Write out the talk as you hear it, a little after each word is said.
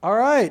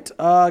right.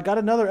 Got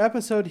another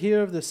episode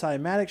here of the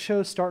Cymatics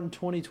show starting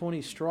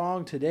 2020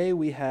 strong. Today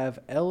we have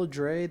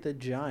L.Dre the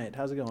Giant.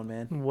 How's it going,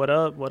 man? What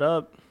up? What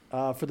up?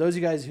 For those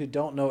of you guys who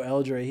don't know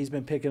L.Dre, he's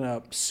been picking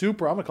up I'm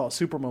going to call it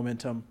super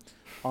momentum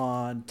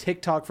on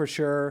TikTok for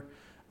sure.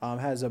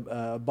 Has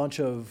a bunch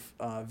of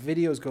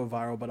videos go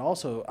viral, but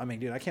also, I mean,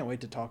 dude, I can't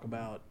wait to talk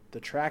about the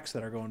tracks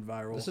that are going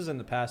viral. This is in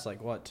the past,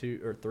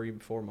 2 or 3,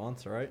 4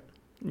 months, right?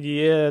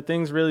 Yeah,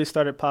 things really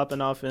started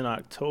popping off in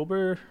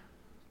October,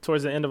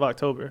 towards the end of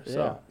October. Yeah,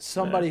 So,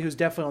 somebody who's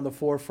definitely on the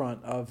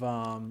forefront of,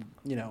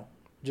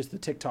 just the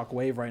TikTok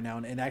wave right now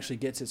and actually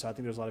gets it. So I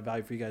think there's a lot of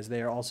value for you guys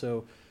there.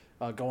 Also,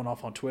 going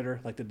off on Twitter,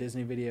 like the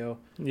Disney video.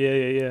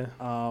 Yeah.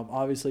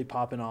 Obviously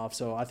popping off.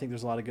 So I think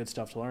there's a lot of good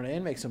stuff to learn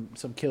and make some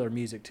killer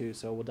music too.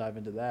 So we'll dive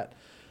into that.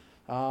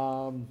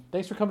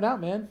 Thanks for coming out,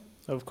 man.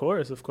 Of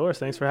course.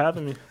 Thanks for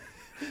having me.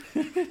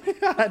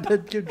 I had to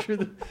give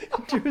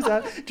Drew's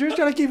out. Drew's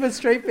trying to keep a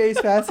straight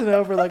face, passing it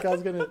over like I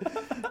was going to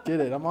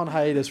get it. I'm on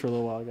hiatus for a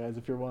little while, guys,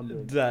 if you're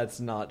wondering. That's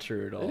not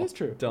true at all. It is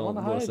true. Don't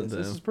listen to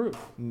him. This is proof.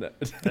 No.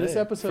 This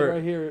episode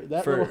right here.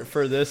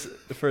 For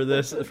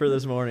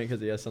this morning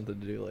because he has something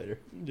to do later.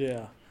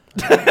 Yeah.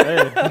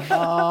 Hey.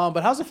 But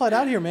how's the flight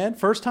out here, man?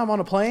 First time on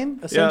a plane,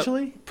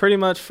 essentially? Yeah, pretty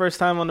much first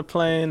time on the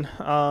plane.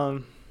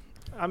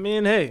 I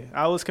mean, hey,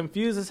 I was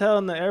confused as hell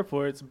in the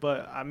airports,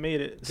 but I made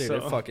it. Dude, so.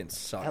 it fucking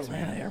sucks,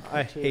 Atlanta man. airport,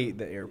 I too. hate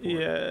the airport.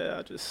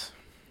 Yeah,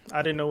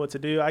 I didn't know what to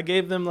do. I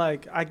gave them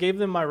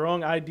my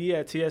wrong ID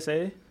at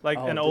TSA,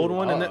 an old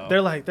one, and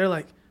they're like,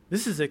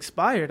 this is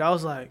expired. I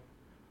was like,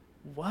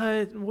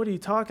 what are you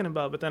talking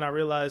about? But then I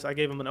realized I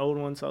gave them an old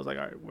one, so I was like,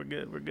 all right, we're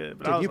good.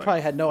 But Dude, you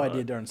probably had no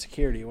idea during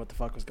security what the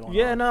fuck was going on.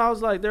 Yeah, no, I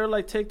was like, they're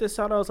like, take this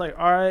out. I was like,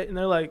 all right. And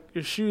they're like,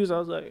 your shoes. I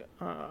was like,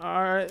 all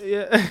right,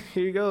 yeah,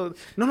 here you go.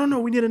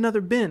 No, we need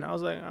another bin. I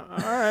was like, all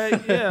right,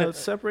 yeah, let's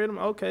separate them.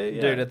 Okay,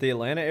 yeah. Dude, at the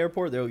Atlanta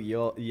airport, they'll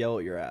yell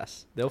at your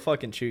ass. They'll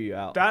fucking chew you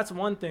out. That's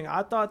one thing.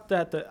 I thought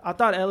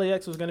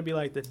LAX was gonna be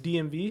like the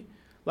DMV.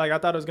 Like I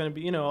thought it was gonna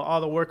be,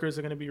 all the workers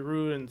are gonna be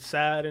rude and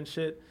sad and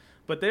shit.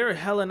 But they were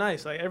hella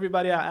nice. Like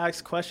everybody I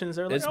asked questions,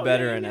 they're like, it's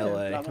better in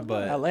LA, blah, blah, blah.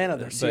 but Atlanta,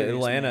 they're serious,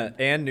 Atlanta man.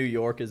 and New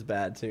York is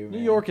bad too. Man.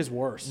 New York is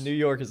worse. New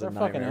York is they're a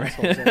fucking nightmare.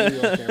 assholes at New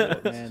York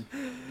airport, man.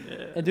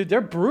 Yeah. And dude,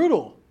 they're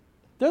brutal.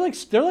 They're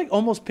like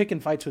almost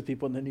picking fights with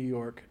people in the New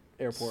York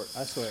airport.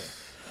 I swear.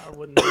 I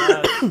wouldn't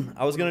have.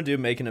 I was gonna do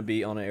making a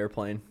beat on an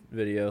airplane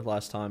video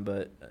last time,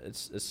 but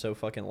it's so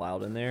fucking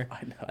loud in there.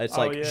 I know. It's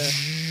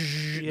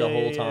Yeah, the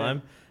whole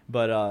time.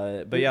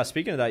 But yeah,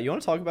 speaking of that, you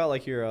want to talk about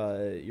like your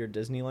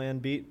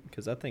Disneyland beat,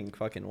 because that thing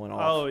fucking went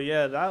off. Oh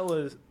yeah, that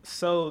was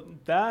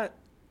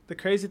the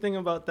crazy thing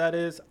about that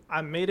is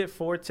I made it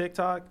for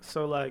TikTok,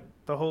 so like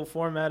the whole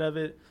format of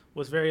it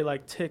was very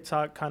like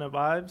TikTok kind of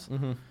vibes.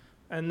 Mm-hmm.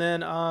 And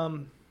then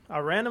I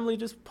randomly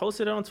just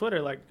posted it on Twitter.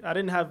 Like I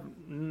didn't have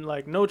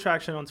like no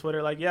traction on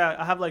Twitter. Like yeah,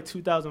 I have like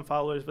 2,000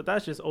 followers, but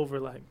that's just over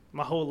like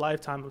my whole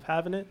lifetime of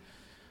having it.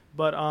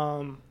 But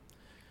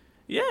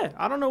yeah,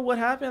 I don't know what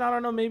happened. I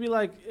don't know. Maybe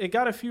like it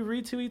got a few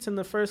retweets in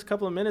the first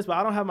couple of minutes, but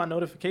I don't have my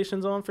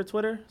notifications on for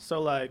Twitter.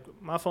 So like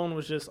my phone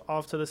was just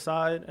off to the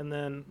side, and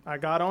then I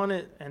got on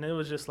it, and it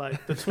was just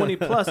like the 20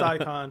 plus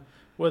icon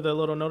with the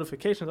little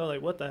notifications. I was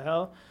like, what the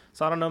hell?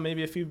 So I don't know.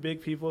 Maybe a few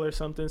big people or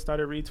something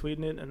started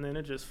retweeting it, and then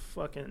it just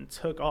fucking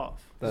took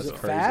off. Was it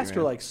crazy, fast man.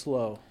 or like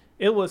slow?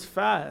 It was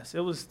fast.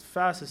 It was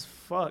fast as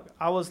fuck.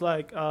 I was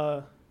like,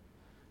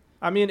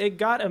 it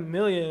got 1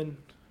 million.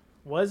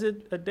 Was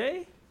it a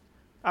day?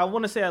 I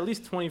want to say at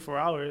least 24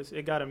 hours.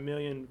 It got 1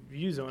 million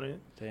views on it.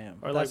 Damn.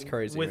 Or That's like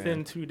crazy, within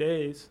man. 2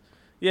 days.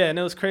 Yeah, and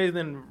it was crazy.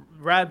 Then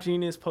Rap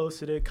Genius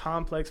posted it.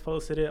 Complex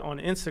posted it on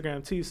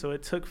Instagram too. So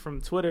it took from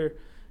Twitter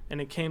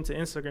and it came to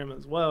Instagram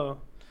as well.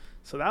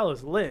 So that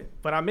was lit.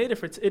 But I made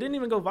it it didn't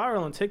even go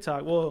viral on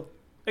TikTok. Well,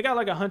 it got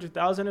like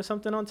 100,000 or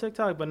something on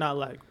TikTok, but not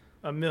like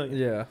 1 million.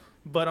 Yeah,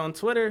 But on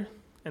Twitter,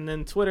 and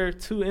then Twitter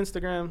to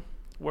Instagram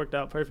worked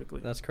out perfectly.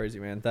 that's crazy,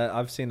 man. That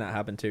I've seen that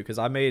happen too, because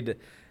I made.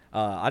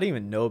 I didn't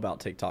even know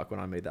about TikTok when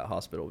I made that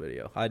hospital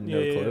video. I had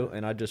no clue,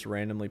 and I just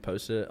randomly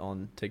posted it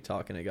on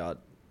TikTok, and it got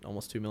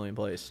almost 2 million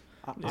plays.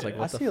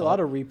 I see a lot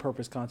of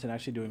repurposed content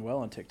actually doing well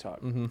on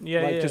TikTok. Mm-hmm.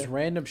 Yeah, Just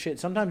random shit.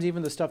 Sometimes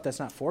even the stuff that's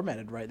not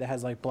formatted right, that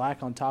has like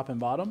black on top and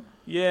bottom.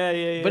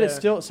 Yeah. But it's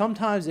still,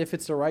 sometimes if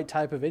it's the right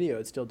type of video,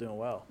 it's still doing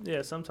well.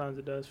 Yeah, sometimes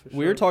it does for sure.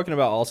 We were talking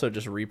about also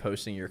just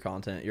reposting your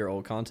content, your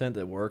old content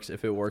that works.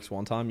 If it works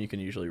one time, you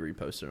can usually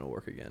repost it and it'll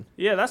work again.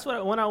 Yeah, that's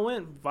when I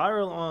went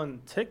viral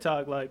on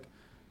TikTok, like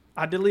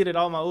I deleted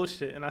all my old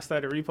shit and I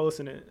started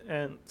reposting it,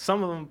 and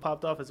some of them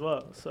popped off as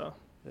well. So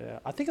Yeah,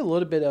 I think a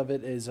little bit of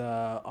it is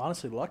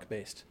honestly luck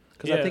based,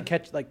 because I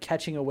think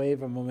catching a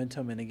wave of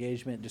momentum and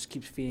engagement just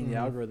keeps feeding the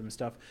algorithm and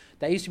stuff.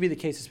 That used to be the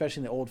case,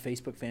 especially in the old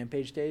Facebook fan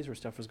page days where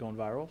stuff was going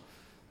viral.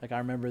 Like I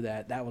remember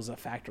that was a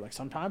factor. Like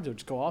sometimes it would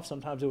just go off,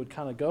 sometimes it would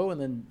kind of go and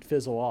then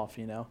fizzle off.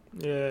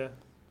 Yeah.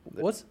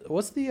 What's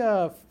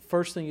the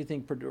first thing you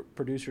think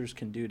producers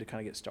can do to kind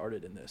of get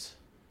started in this?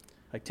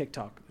 Like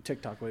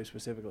TikTok wave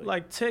specifically.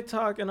 Like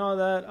TikTok and all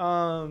that.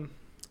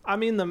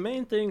 The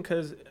main thing,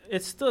 because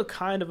it's still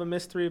kind of a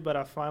mystery, but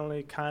I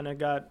finally kind of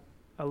got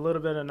a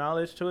little bit of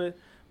knowledge to it.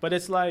 But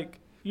it's like,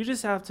 you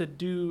just have to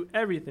do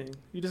everything.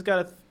 You just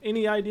got to,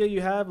 any idea you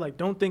have, like,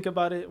 don't think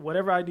about it.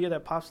 Whatever idea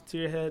that pops into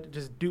your head,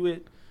 just do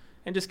it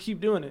and just keep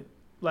doing it.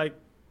 Like,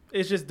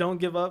 it's just don't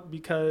give up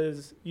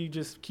because you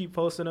just keep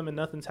posting them and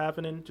nothing's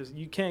happening. Just,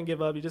 you can't give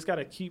up. You just got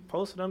to keep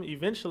posting them.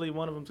 Eventually,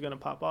 one of them's going to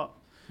pop off.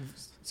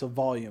 So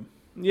volume.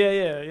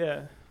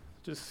 Yeah.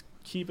 Just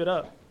keep it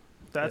up.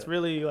 That's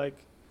really, like,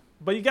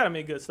 but you got to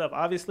make good stuff,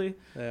 obviously.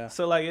 Yeah.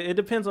 So, like, it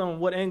depends on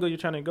what angle you're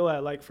trying to go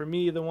at. Like, for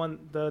me,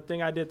 the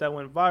thing I did that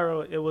went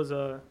viral, it was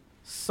a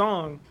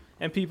song,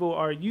 and people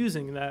are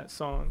using that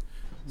song.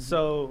 Mm-hmm.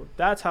 So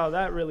that's how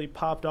that really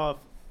popped off,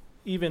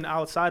 even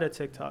outside of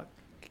TikTok.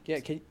 Yeah,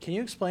 can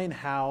you explain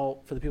how,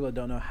 for the people that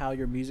don't know, how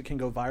your music can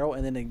go viral,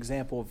 and then an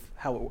example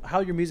of how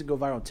your music go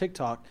viral on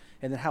TikTok,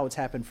 and then how it's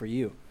happened for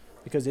you?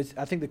 Because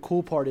I think the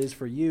cool part is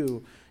for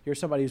you, you're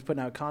somebody who's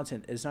putting out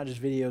content. It's not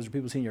just videos or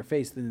people seeing your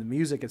face. Then the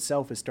music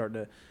itself is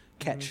starting to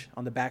catch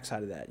on the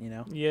backside of that, you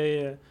know?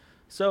 Yeah.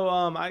 So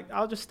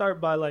I'll just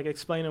start by, like,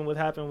 explaining what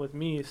happened with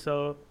me.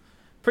 So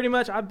pretty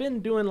much I've been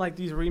doing, like,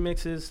 these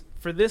remixes.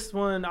 For this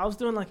one, I was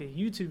doing, like, a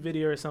YouTube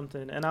video or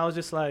something, and I was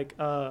just, like,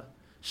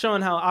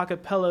 showing how adding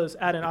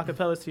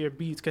acapellas to your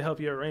beats could help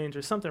you arrange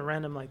or something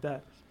random like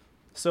that.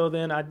 So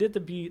then I did the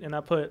beat, and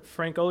I put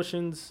Frank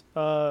Ocean's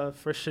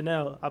for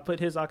Chanel. I put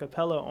his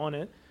acapella on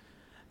it.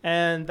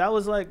 And that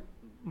was, like,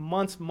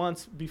 months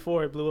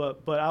before it blew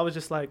up. But I was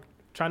just, like,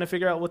 trying to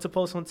figure out what to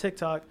post on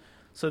TikTok.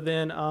 So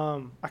then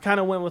I kind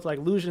of went with, like,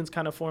 Lucian's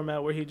kind of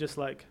format where he just,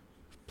 like,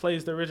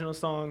 plays the original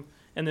song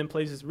and then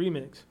plays his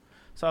remix.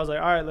 So I was like,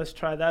 all right, let's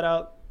try that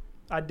out.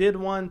 I did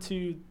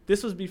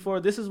this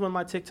is when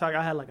my TikTok,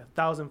 I had, like,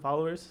 1,000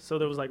 followers. So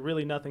there was, like,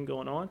 really nothing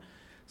going on.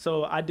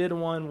 So I did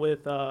one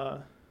with,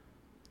 I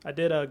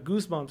did a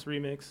Goosebumps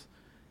remix.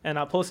 And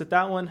I posted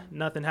that one.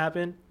 Nothing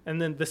happened. And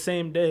then the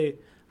same day,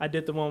 I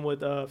did the one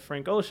with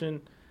Frank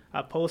Ocean.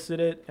 I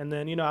posted it, and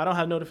then, I don't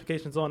have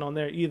notifications on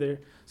there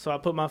either. So I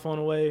put my phone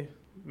away.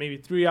 Maybe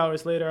 3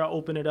 hours later, I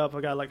open it up.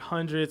 I got, like,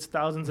 hundreds,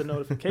 thousands of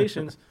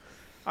notifications.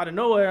 Out of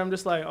nowhere, I'm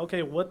just like,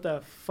 okay, what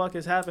the fuck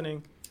is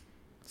happening?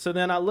 So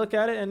then I look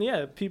at it, and,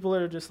 yeah, people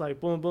are just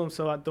like, boom, boom.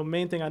 So the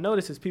main thing I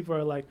notice is people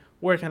are like,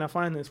 where can I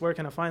find this? Where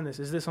can I find this?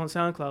 Is this on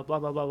SoundCloud? Blah,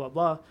 blah, blah, blah,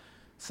 blah.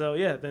 So,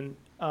 yeah, then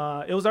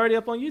it was already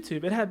up on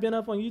YouTube. It had been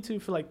up on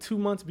YouTube for, like, 2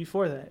 months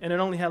before that, and it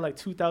only had, like,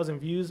 2,000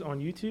 views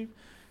on YouTube.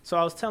 So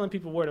I was telling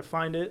people where to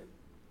find it,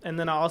 and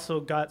then I also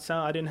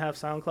I didn't have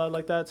SoundCloud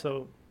like that,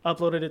 so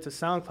uploaded it to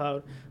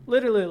SoundCloud.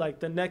 Literally, like,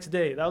 the next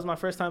day. That was my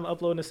first time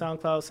uploading to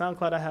SoundCloud.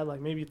 SoundCloud, I had, like,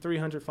 maybe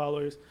 300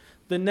 followers.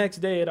 The next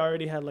day, it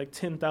already had, like,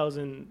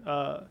 10,000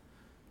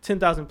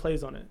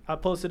 plays on it. I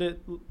posted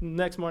it.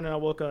 Next morning, I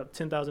woke up,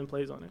 10,000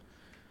 plays on it.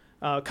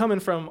 Coming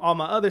from all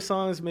my other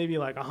songs, maybe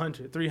like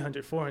 100,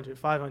 300, 400,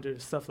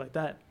 500, stuff like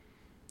that.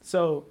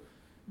 So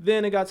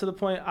then it got to the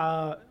point,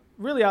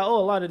 really I owe a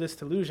lot of this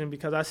to Lucian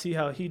because I see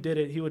how he did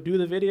it. He would do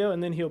the video,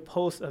 and then he'll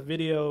post a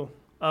video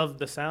of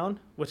the sound,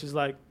 which is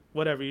like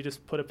whatever. You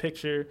just put a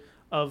picture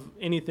of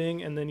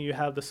anything, and then you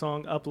have the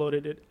song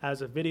uploaded it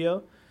as a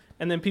video,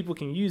 and then people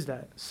can use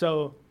that.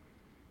 So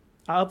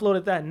I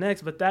uploaded that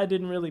next, but that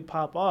didn't really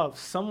pop off.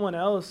 Someone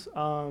else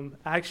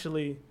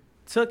actually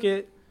took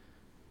it.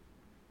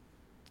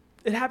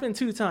 It happened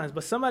 2 times,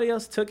 but somebody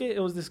else took it. It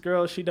was this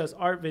girl. She does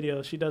art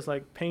videos. She does,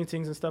 like,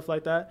 paintings and stuff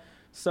like that.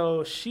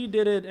 So she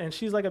did it, and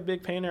she's, like, a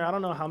big painter. I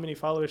don't know how many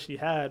followers she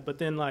had, but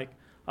then, like,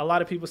 a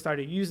lot of people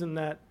started using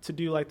that to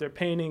do, like, their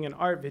painting and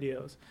art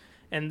videos.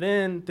 And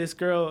then this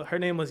girl, her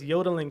name was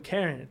Yodeling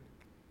Karen.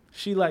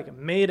 She, like,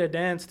 made a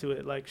dance to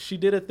it. Like, she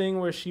did a thing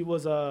where she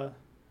was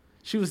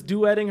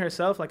duetting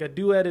herself. Like, a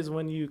duet is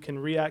when you can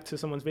react to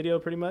someone's video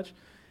pretty much.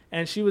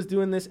 And she was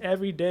doing this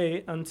every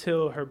day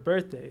until her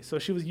birthday. So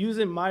she was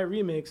using my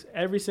remix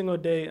every single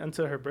day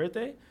until her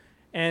birthday.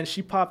 And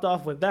she popped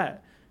off with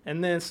that.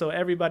 And then so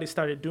everybody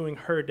started doing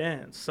her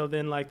dance. So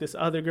then, like, this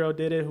other girl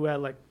did it who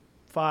had, like,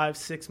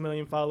 5-6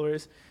 million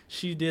followers.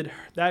 She did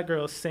that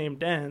girl's same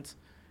dance.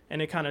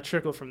 And it kind of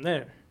trickled from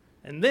there.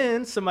 And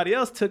then somebody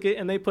else took it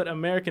and they put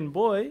American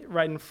Boy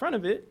right in front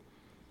of it.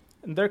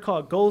 And they're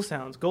called Gold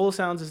Sounds. Gold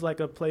Sounds is like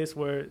a place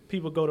where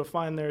people go to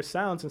find their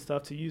sounds and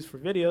stuff to use for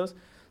videos.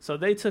 So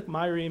they took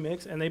my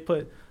remix and they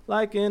put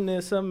Like in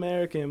This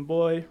American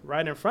Boy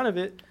right in front of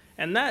it.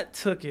 And that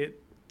took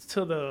it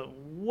to the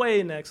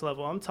way next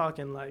level. I'm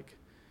talking like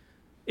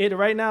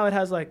right now it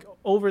has like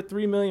over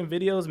 3 million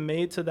videos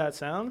made to that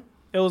sound.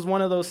 It was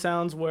one of those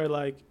sounds where,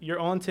 like, you're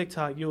on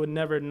TikTok, you would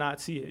never not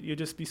see it. You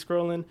just be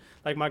scrolling,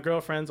 like, my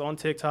girlfriend's on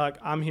TikTok,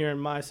 I'm hearing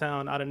my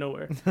sound out of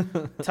nowhere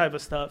type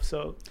of stuff.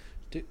 So,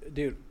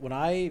 dude,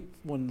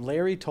 when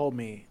Larry told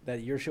me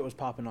that your shit was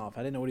popping off,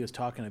 I didn't know what he was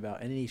talking about.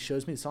 And then he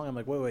shows me the song. I'm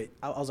like, wait.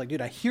 I was like, dude,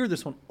 I hear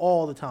this one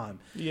all the time.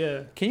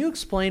 Yeah. Can you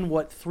explain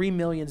what 3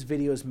 million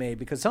videos made?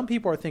 Because some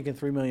people are thinking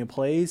 3 million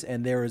plays,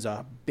 and there is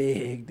a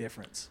big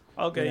difference.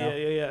 Okay, you know?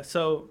 Yeah.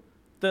 So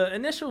the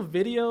initial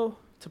video,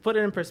 to put it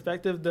in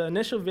perspective, the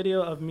initial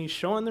video of me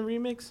showing the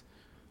remix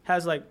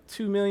has like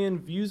 2 million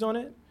views on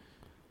it.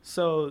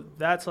 So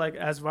that's like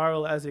as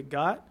viral as it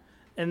got.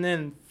 And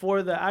then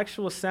for the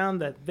actual sound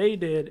that they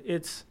did,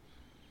 it's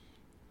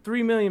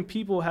 3 million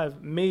people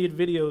have made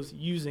videos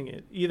using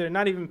it. Either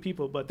not even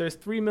people, but there's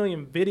 3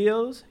 million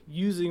videos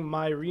using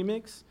my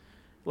remix.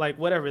 Like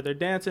whatever, they're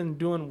dancing,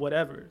 doing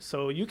whatever.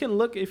 So you can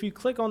look, if you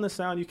click on the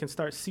sound, you can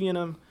start seeing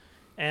them.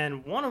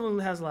 And one of them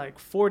has like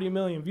 40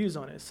 million views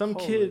on it. Some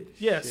kid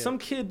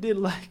did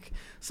like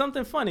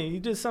something funny. He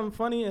did something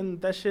funny,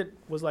 and that shit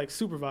was like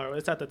super viral.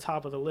 It's at the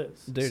top of the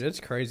list. Dude, it's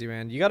crazy,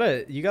 man. You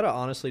gotta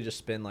honestly just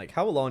spend like,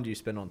 how long do you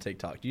spend on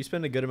TikTok? Do you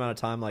spend a good amount of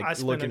time like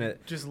looking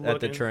at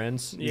the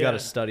trends? You gotta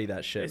study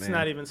that shit, it's man. It's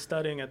not even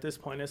studying at this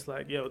point. It's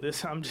like, yo,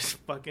 I'm just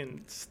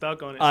fucking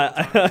stuck on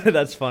it.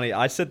 That's funny.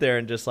 I sit there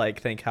and just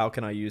like think, how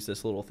can I use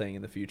this little thing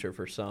in the future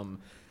for some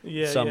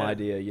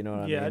idea? You know what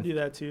I mean? Yeah, I do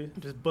that too.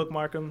 Just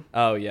bookmark them.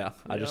 Oh yeah,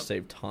 I just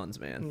saved tons,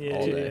 man. Yeah,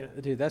 all day.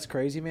 Dude, that's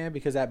crazy, man.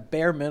 Because at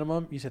bare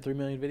minimum, you said 3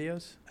 million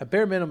videos. At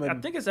bare minimum, I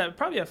think it's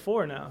probably at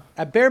 4 now.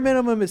 At bare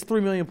minimum, it's 3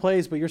 million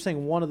plays, but you're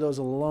saying one of those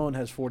alone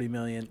has 40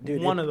 million.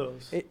 Dude, one of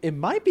those. It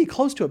might be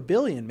close to 1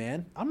 billion,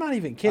 man. I'm not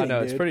even kidding. I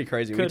know, dude. It's pretty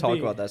crazy. We talk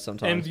about that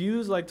sometimes. And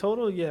views like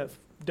total, yeah,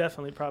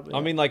 definitely, probably.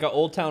 I mean, like a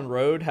Old Town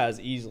Road has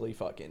easily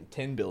fucking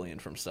 10 billion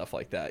from stuff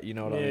like that. You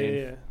know what I mean?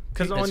 Yeah.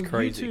 Because on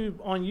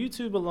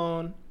YouTube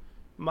alone,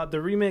 the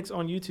remix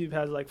on YouTube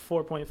has like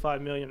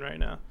 4.5 million right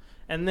now.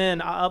 And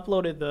then I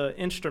uploaded the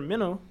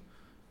instrumental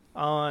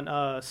on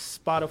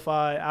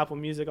Spotify, Apple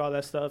Music, all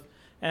that stuff.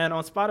 And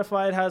on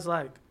Spotify, it has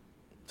like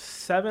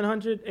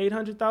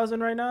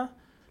 800,000 right now.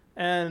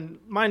 And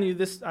mind you,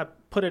 I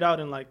put it out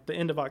in like the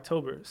end of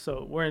October.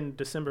 So we're in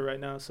December right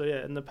now. So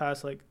yeah, in the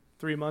past like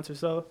 3 months or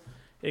so,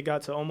 it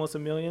got to almost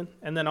 1 million.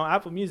 And then on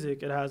Apple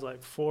Music, it has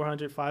like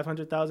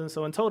 500,000.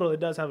 So in total, it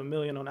does have 1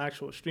 million on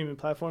actual streaming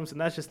platforms. And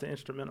that's just the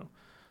instrumental.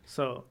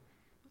 So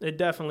it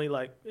definitely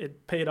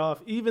it paid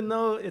off, even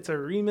though it's a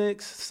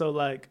remix. So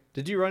like,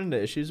 did you run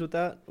into issues with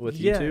that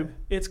YouTube?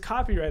 It's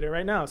copyrighted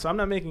right now, so I'm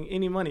not making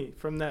any money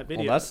from that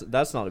video. Well,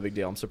 that's not a big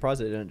deal. I'm surprised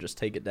they didn't just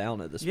take it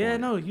down at this point. Yeah,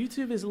 no,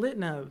 YouTube is lit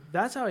now.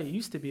 That's how it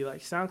used to be. Like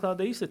SoundCloud,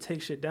 they used to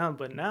take shit down,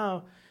 but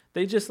now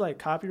they just like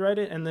copyright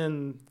it, and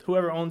then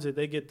whoever owns it,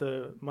 they get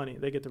the money,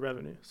 they get the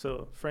revenue.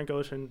 So Frank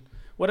Ocean,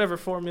 whatever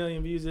 4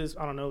 million views is,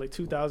 I don't know, like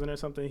 2,000 or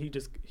something,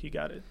 he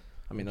got it.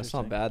 I mean, that's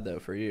not bad, though,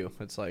 for you.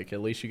 It's like,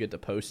 at least you get to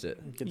post it.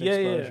 Yeah.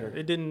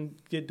 It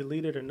didn't get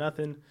deleted or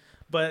nothing.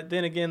 But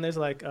then again, there's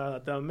like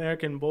the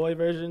American Boy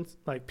versions.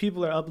 Like,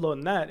 people are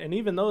uploading that, and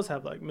even those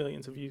have like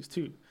millions of views,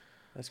 too.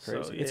 That's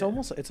crazy.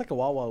 So, it's like a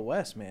Wild Wild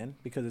West, man,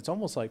 because it's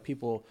almost like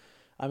people,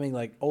 I mean,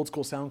 like old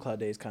school SoundCloud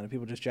days kind of,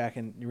 people just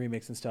jacking,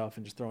 remixing stuff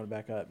and just throwing it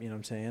back up, you know what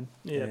I'm saying?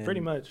 Yeah,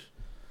 pretty much.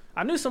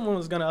 I knew someone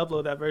was going to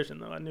upload that version,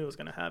 though. I knew it was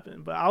going to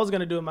happen. But I was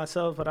going to do it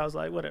myself, but I was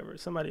like, whatever.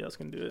 Somebody else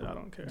can do it. I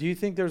don't care. Do you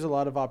think there's a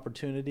lot of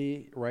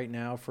opportunity right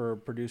now for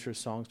producers'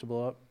 songs to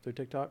blow up through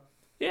TikTok?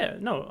 Yeah,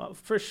 no,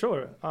 for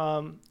sure.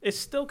 It's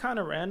still kind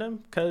of random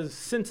because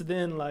since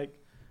then, like,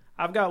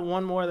 I've got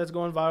one more that's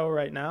going viral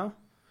right now.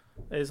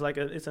 It's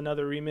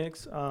another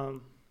remix.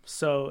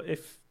 So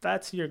if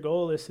that's your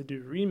goal is to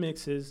do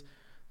remixes,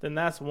 then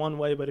that's one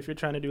way. But if you're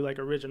trying to do, like,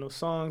 original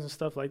songs and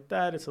stuff like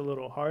that, it's a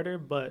little harder.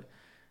 But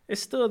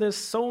it's still, there's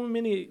so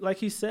many, like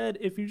he said,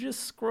 if you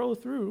just scroll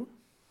through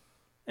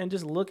and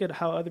just look at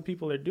how other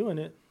people are doing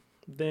it,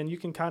 then you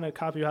can kind of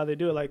copy how they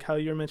do it. Like how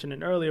you were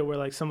mentioning earlier, where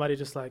like somebody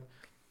just like,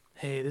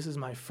 hey, this is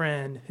my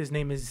friend. His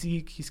name is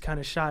Zeke. He's kind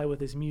of shy with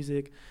his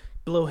music.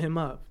 Blow him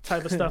up,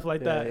 type of stuff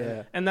like that.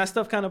 Yeah. And that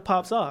stuff kind of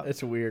pops off.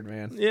 It's weird,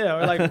 man. Yeah,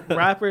 or like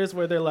rappers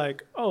where they're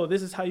like, oh,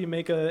 this is how you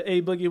make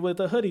a Boogie with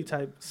a Hoodie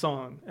type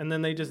song. And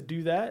then they just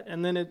do that,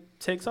 and then it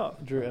takes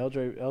off. Drew,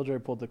 L.Dre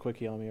pulled the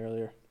quickie on me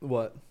earlier.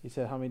 What? He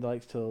said, how many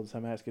likes till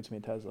Cymatics gets me a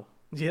Tesla?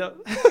 Yep.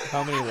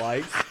 How many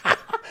likes?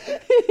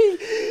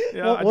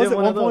 Yeah, was it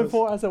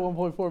 1.4? I said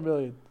 1.4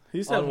 million.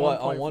 He said on what?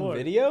 On one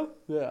video?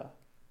 Yeah.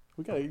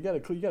 You gotta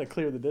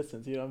clear the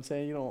distance. You know what I'm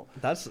saying? You don't.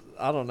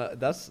 I don't know.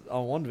 That's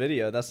on one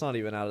video. That's not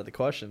even out of the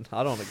question.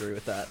 I don't agree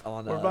with that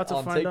on We're about to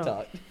on find TikTok.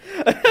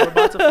 Out. We're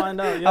about to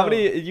find out. Yo. How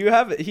many you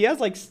have? He has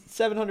like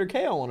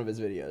 700K on one of his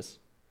videos.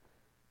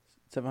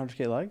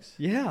 700K likes?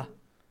 Yeah.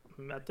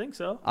 I think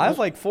so. I have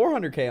like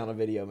 400K on a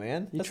video,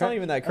 man. That's not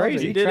even that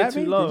crazy. He did it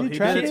too low. He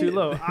did it too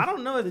low. I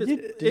don't know if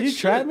did you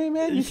trap me,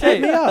 man? You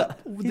set me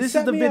up. This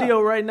is the video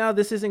right now.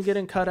 This isn't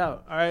getting cut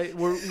out. All right,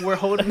 we're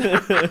holding.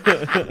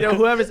 Yo,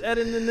 whoever's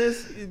editing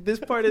this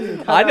part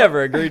isn't. I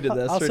never agreed to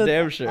this for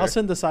damn sure. I'll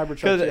send the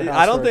Cybertruck. Because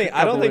I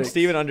don't think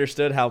Steven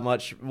understood how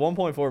much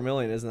 1.4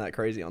 million isn't that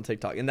crazy on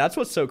TikTok, and that's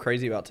what's so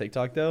crazy about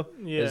TikTok though.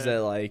 Yeah. Is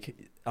that like,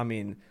 I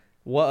mean,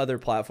 what other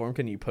platform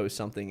can you post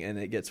something and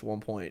it gets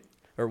 1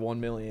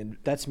 million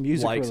that's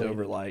music likes related.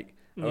 overnight.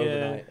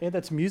 Yeah,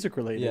 that's music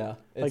related. Yeah,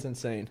 it's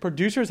insane.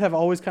 Producers have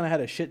always kind of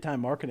had a shit time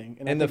marketing,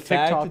 and the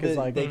fact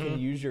that they can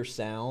use your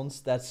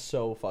sounds, that's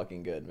so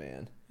fucking good,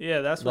 man.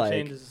 Yeah, that's what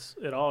changes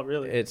it all,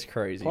 really. It's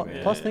crazy,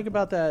 man. Plus, think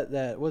about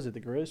that. Was it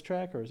the Grizz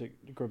track or is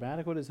it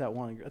Grammatic? What is that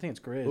one? I think it's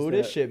Grizz. Ooh,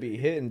 this shit be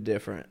hitting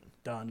different.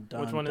 Dun, dun,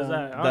 Which one dun. is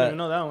that? I don't even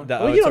know that one.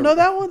 Oh, you don't know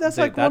that one? That's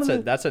like that's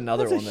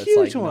another that's one that's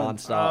like one.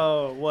 nonstop.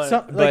 Oh,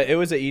 what? But it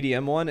was an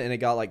EDM one, and it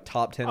got like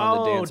top 10 on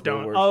the dance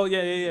board. Oh,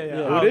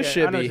 yeah. Well, this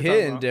should be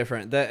hitting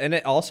different. And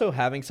it also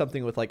having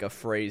something with like a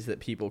phrase that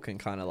people can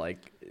kind of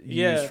like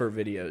use for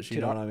videos. You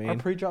know what I mean? Our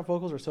pre-drop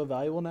vocals are so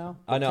valuable now.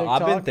 I know.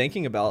 TikTok. I've been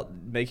thinking about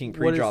making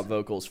pre-drop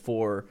vocals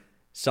for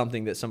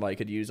something that somebody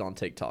could use on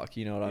TikTok.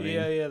 You know what I mean?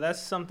 Yeah. That's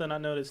something I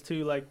noticed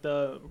too. Like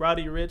the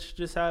Roddy Ricch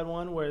just had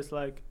one where it's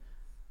like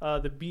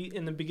the beat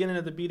in the beginning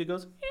of the beat, it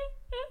goes.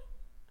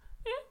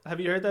 Have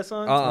you heard that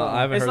song?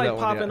 I haven't heard that one yet. It's like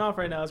popping off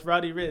right now. It's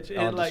Roddy Ricch.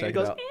 And like it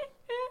goes.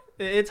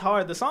 It's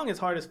hard. The song is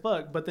hard as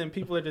fuck, but then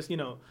people are just,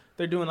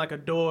 they're doing like a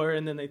door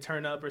and then they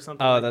turn up or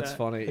something like that. Oh, that's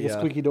funny. Like a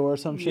squeaky door or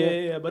some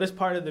shit. Yeah, but it's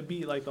part of the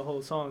beat, like the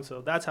whole song.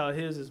 So that's how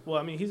his is. Well,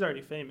 I mean, he's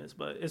already famous,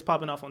 but it's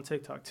popping off on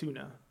TikTok too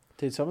now.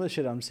 Dude, some of the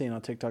shit I'm seeing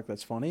on TikTok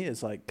that's funny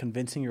is like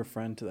convincing your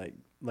friend to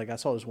like I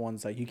saw this one,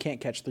 it's like you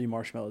can't catch 3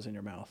 marshmallows in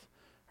your mouth,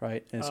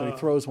 right? And so he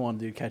throws one,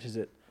 dude catches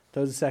it.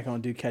 Throws the second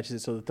one, dude catches it.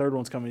 So the third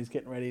one's coming, he's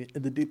getting ready,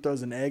 and the dude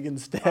throws an egg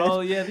instead. Oh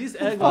yeah, these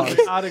egg ones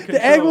are out of control.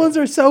 The egg ones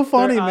are so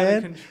funny, They're man. Out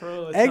of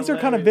control. It's Eggs hilarious. are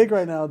kind of big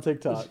right now on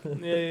TikTok.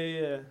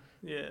 Yeah.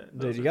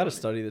 Dude, you got to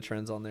study the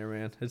trends on there,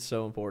 man. It's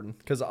so important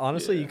because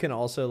honestly, you can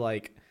also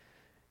like.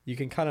 You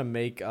can kind of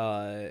make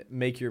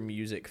your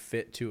music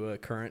fit to a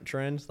current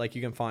trend. Like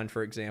you can find,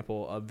 for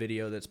example, a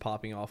video that's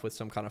popping off with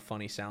some kind of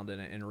funny sound in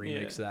it and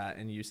remix that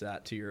and use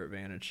that to your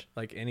advantage.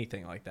 Like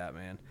anything like that,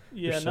 man.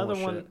 Yeah, another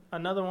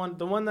one.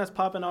 The one that's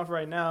popping off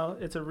right now,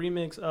 it's a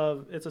remix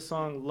of it's a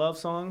song Love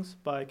Songs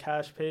by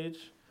Cash Page.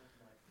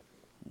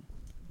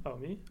 Oh,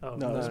 me? Oh,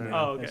 no, that's me.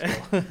 Oh,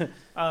 okay. Cool.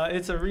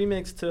 It's a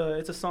remix to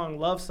it's a song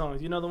Love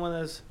Songs. You know the one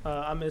that's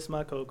I miss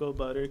my cocoa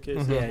butter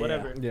kisses,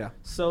 whatever. Yeah.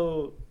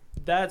 So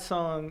that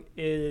song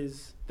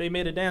they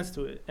made a dance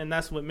to it, and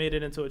that's what made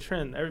it into a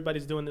trend.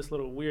 Everybody's doing this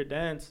little weird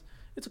dance.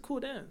 It's a cool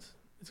dance.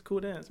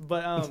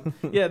 But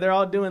yeah, they're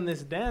all doing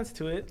this dance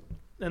to it,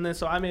 and then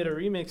so I made a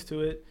remix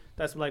to it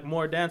that's like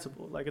more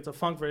danceable, like it's a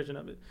funk version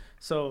of it.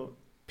 So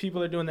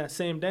people are doing that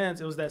same dance.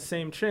 It was that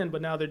same trend,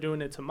 but now they're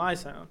doing it to my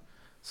sound.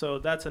 So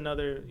that's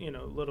another,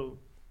 little.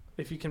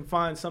 If you can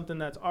find something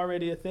that's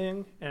already a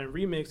thing and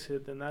remix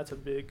it, then that's a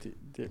big.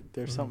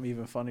 There's something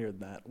even funnier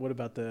than that. What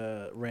about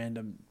the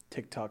random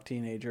TikTok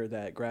teenager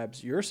that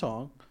grabs your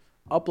song,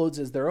 uploads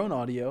as their own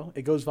audio,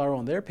 it goes viral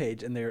on their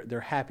page, and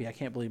they're happy. I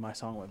can't believe my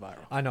song went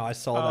viral. I know. I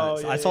saw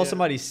that. I saw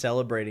somebody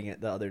celebrating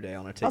it the other day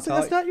on a TikTok. I was like,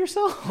 that's not your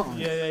song.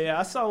 Yeah.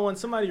 I saw one.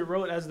 Somebody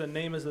wrote as the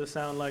name of the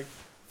sound, like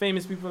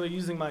famous people are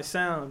using my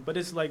sound, but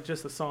it's like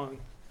just a song,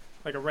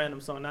 like a random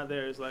song, not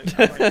theirs. Like,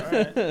 I'm like, all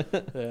right.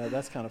 Yeah,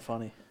 that's kind of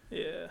funny.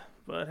 Yeah,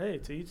 but hey,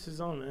 to each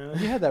his own, man.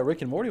 You had that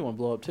Rick and Morty one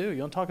blow up too.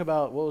 You want to talk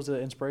about what was the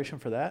inspiration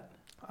for that?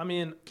 I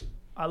mean,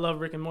 I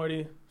love Rick and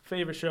Morty.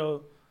 Favorite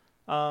show.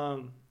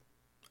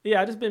 Yeah,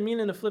 I just been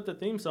meaning to flip the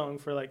theme song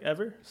for like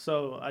ever,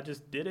 so I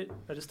just did it.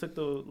 I just took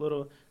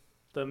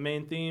the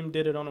main theme,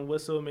 did it on a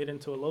whistle, made it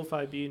into a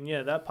lo-fi beat, and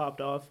yeah, that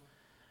popped off.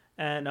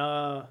 And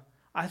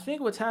I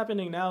think what's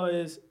happening now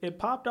is it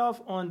popped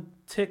off on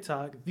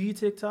TikTok, the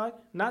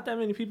TikTok. Not that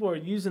many people are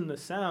using the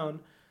sound,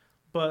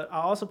 but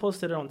I also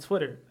posted it on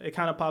Twitter. It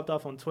kind of popped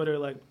off on Twitter,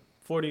 like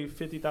 40,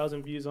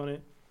 50,000 views on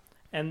it.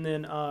 And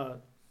then,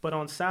 but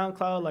on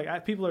SoundCloud,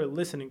 like people are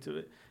listening to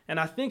it. And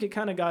I think it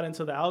kind of got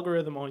into the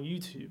algorithm on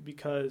YouTube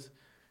because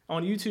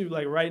on YouTube,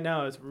 like right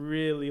now, it's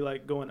really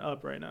like going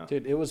up right now.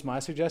 Dude, it was my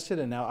suggestion,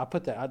 and now I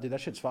put that out. Dude,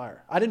 that shit's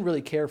fire. I didn't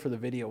really care for the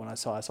video when I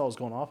saw it was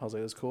going off. I was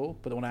like, that's cool.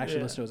 But when I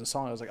actually listened to it as a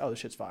song, I was like, oh, this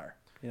shit's fire.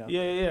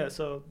 Yeah.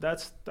 So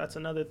that's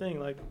another thing.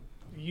 Like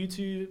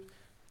YouTube.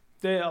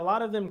 A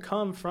lot of them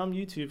come from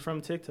YouTube,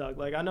 from TikTok.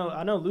 Like I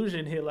know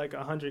Lucian hit like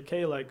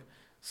 100K like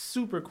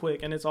super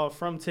quick, and it's all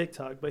from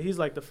TikTok. But he's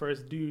like the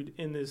first dude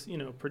in this,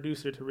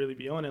 producer to really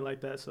be on it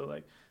like that. So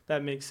like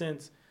that makes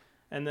sense.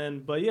 And then,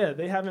 but yeah,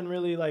 they haven't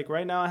really like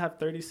right now. I have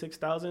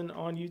 36,000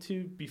 on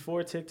YouTube.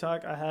 Before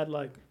TikTok, I had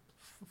like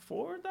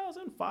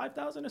 4,000,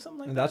 5,000 or something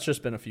like that. And that's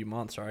just been a few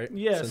months, right?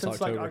 Yeah,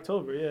 since like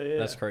October. Yeah.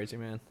 That's crazy,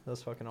 man.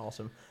 That's fucking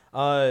awesome.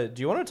 Do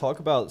you want to talk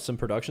about some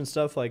production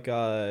stuff? Like,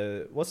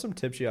 what's some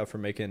tips you have for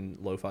making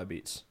lo-fi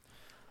beats?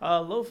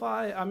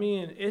 Lo-fi, I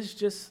mean, it's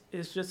just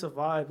a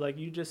vibe. Like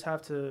you just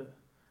have to.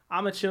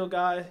 I'm a chill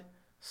guy,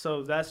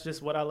 so that's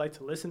just what I like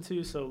to listen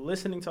to. So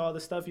listening to all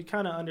this stuff, you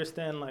kind of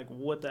understand like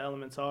what the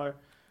elements are,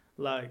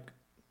 like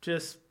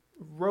just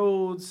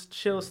Rhodes,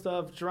 chill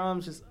stuff,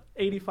 drums, just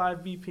 85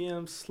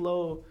 BPM,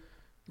 slow,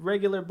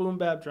 regular boom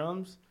bap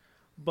drums.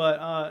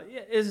 But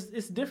yeah,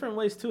 it's different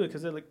ways to it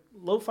because like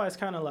lo-fi is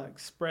kind of like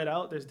spread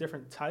out. There's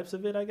different types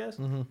of it, I guess.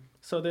 Mm-hmm.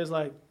 So there's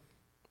like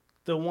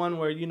the one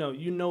where you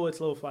know it's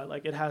lo-fi,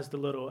 like it has the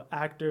little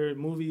actor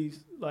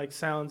movies like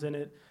sounds in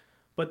it.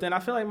 But then I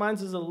feel like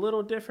mine's is a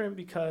little different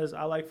because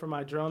I like for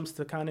my drums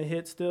to kind of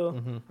hit still.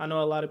 Mm-hmm. I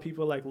know a lot of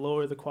people like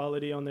lower the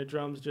quality on their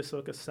drums just so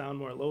it could sound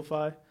more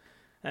lo-fi.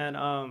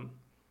 And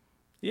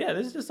yeah,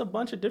 there's just a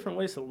bunch of different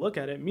ways to look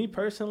at it. Me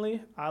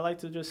personally, I like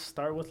to just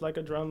start with like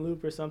a drum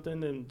loop or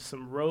something and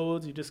some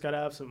Rhodes. You just got to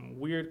have some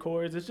weird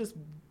chords. It's just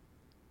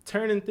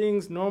turning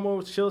things,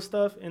 normal, chill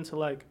stuff into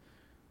like,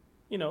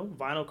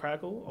 vinyl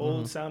crackle,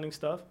 old sounding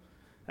stuff.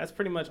 That's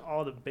pretty much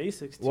all the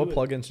basics to What it.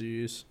 plugins do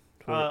you use?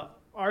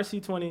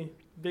 RC20,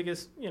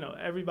 biggest,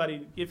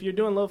 everybody, if you're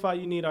doing lo-fi,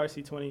 you need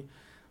RC20,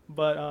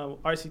 but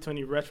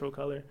RC20 retro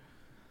color.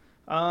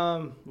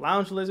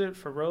 Lounge Lizard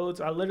for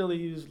Rhodes. I literally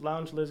use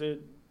Lounge Lizard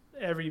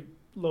every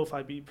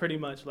lo-fi beat pretty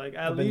much. Like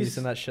I've been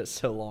using that shit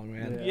so long,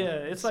 man. Yeah,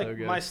 it's like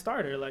my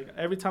starter. Like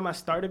every time I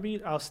start a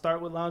beat, I'll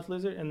start with Lounge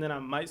Lizard and then I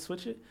might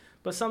switch it.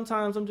 But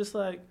sometimes I'm just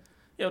like,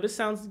 this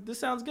sounds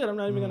good. I'm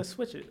not even gonna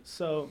switch it.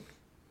 So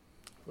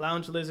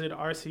Lounge Lizard,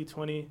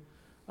 RC20.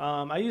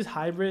 I use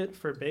Hybrid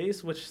for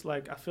bass, which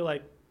like I feel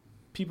like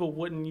people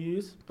wouldn't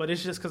use, but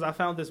it's just because I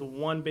found this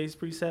one bass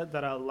preset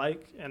that I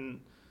like, and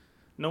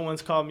no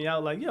one's called me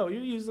out like, yo,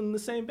 you're using the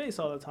same bass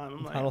all the time.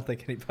 I'm like, I don't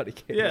think anybody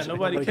cares. Yeah,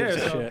 nobody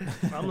cares. So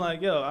I'm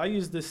like, yo, I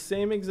use the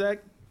same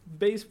exact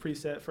bass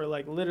preset for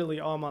like literally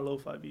all my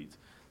lo-fi beats.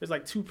 There's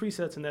like 2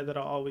 presets in there that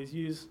I always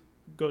use.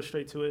 Go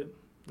straight to it.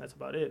 That's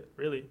about it,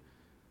 really.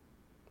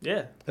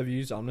 Yeah. Have you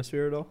used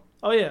Omnisphere at all?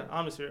 Oh yeah,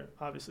 Omnisphere,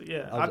 obviously.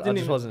 Yeah, I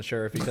just wasn't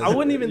sure if I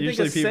wouldn't even think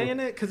of saying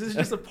it because it's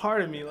just a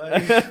part of me.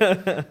 Like,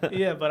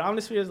 yeah, but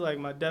Omnisphere is like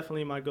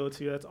definitely my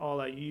go-to. That's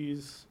all I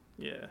use.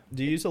 Yeah.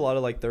 Do you use a lot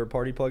of like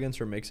third-party plugins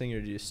for mixing, or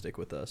do you stick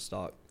with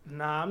stock?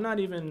 Nah, I'm not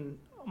even.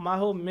 My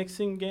whole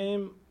mixing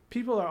game.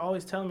 People are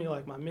always telling me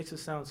like my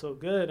mixes sound so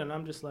good, and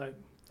I'm just like,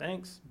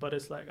 thanks, but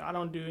it's like I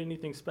don't do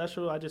anything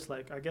special. I just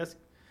like, I guess,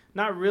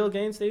 not real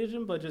gain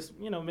staging, but just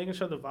making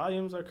sure the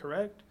volumes are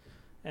correct,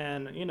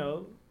 and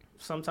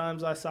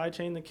sometimes I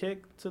sidechain the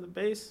kick to the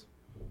bass.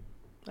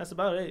 That's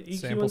about it. EQ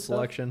sample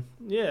selection.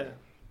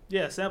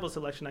 Yeah, sample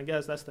selection. I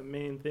guess that's the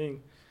main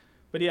thing.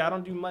 But yeah, I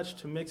don't do much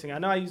to mixing. I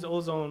know I use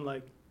Ozone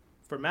like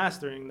for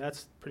mastering.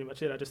 That's pretty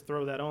much it. I just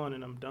throw that on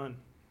and I'm done.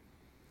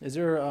 Is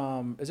there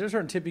a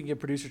certain tip you can get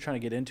producers trying to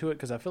get into it?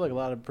 Because I feel like a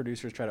lot of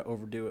producers try to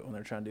overdo it when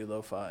they're trying to do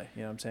lo-fi.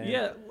 You know what I'm saying?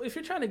 Yeah, if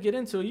you're trying to get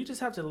into it, you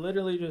just have to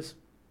literally just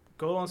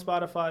go on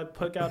Spotify,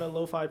 pick out a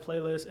lo-fi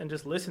playlist, and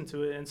just listen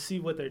to it and see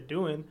what they're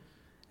doing,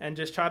 and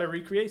just try to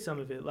recreate some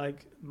of it.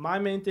 Like my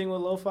main thing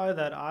with lo-fi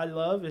that I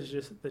love is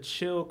just the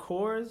chill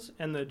chords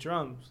and the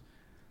drums.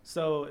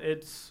 So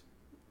it's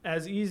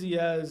as easy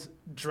as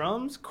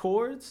drums,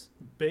 chords,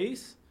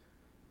 bass,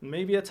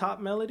 maybe a top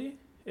melody.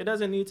 It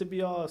doesn't need to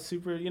be all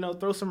super,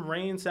 throw some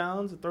rain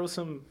sounds, throw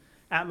some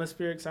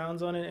atmospheric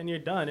sounds on it, and you're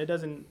done. It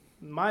doesn't,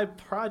 my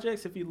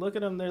projects, if you look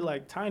at them, they're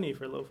like tiny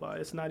for lo-fi.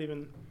 It's not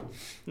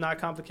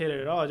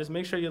complicated at all. Just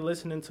make sure you're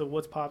listening to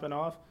what's popping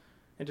off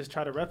and just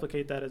try to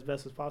replicate that as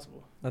best as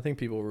possible. I think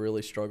people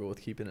really struggle with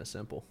keeping it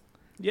simple.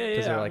 Yeah.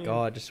 Because they're like,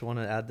 I just want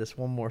to add this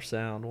one more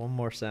sound.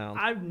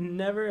 I've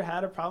never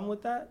had a problem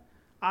with that.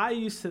 I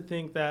used to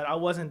think that I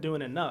wasn't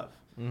doing enough.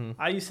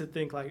 Mm-hmm. I used to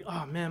think like,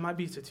 oh man, my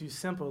beats are too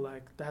simple.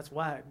 Like that's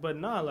whack. But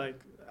no, like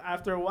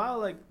after a while,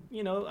 like,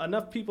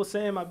 enough people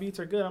saying my beats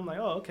are good. I'm like,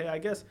 oh, okay, I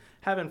guess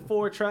having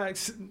 4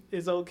 tracks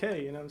is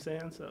okay. You know what I'm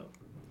saying? So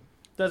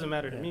it doesn't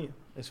matter to me.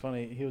 It's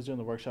funny. He was doing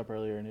the workshop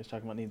earlier and he was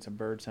talking about needing some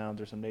bird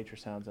sounds or some nature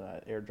sounds, and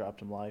I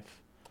airdropped him live.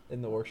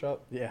 In the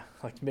workshop? Yeah,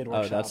 like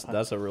mid-workshop. Oh,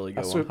 that's a really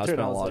good one. I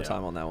spent a lot of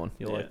time on that one.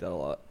 You'll like that a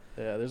lot.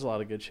 Yeah, there's a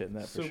lot of good shit in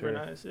that for sure. Super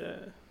nice,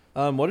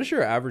 yeah. What does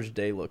your average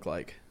day look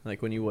like?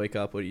 Like when you wake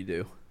up, what do you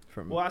do?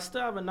 Well, I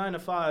still have a 9 to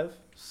 5,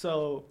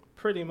 so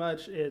pretty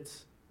much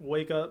it's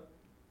wake up.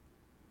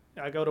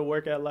 I go to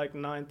work at like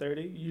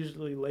 9:30,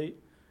 usually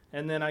late,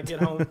 and then I get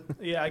home.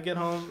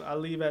 I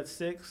leave at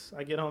 6.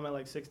 I get home at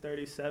like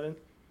 6:30, 7,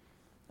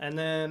 and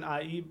then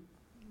I eat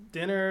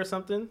dinner or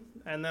something,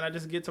 and then I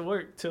just get to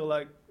work till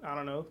like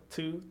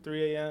 2,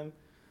 3 a.m.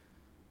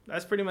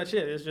 That's pretty much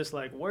it. It's just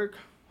like work,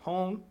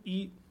 home,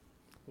 eat,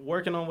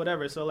 working on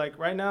whatever. So like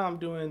right now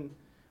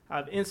I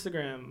have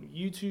Instagram,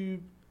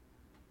 YouTube,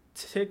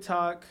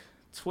 TikTok,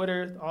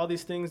 Twitter, all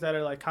these things that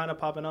are like kind of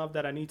popping up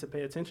that I need to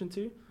pay attention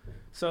to.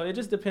 So it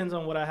just depends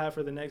on what I have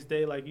for the next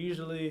day. Like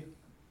usually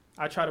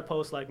I try to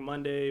post like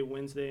Monday,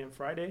 Wednesday, and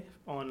Friday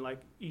on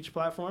like each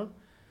platform.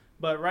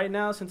 But right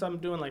now, since I'm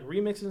doing like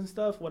remixes and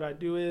stuff, what I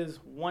do is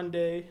one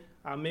day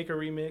I make a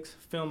remix,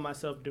 film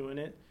myself doing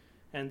it,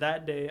 and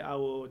that day I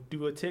will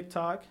do a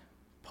TikTok,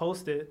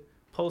 post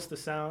the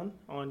sound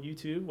on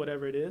YouTube,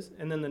 whatever it is,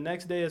 and then the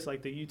next day is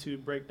like the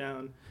YouTube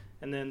breakdown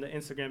and then the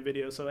Instagram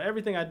video. So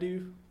everything I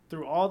do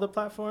through all the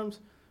platforms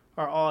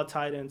are all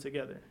tied in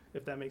together,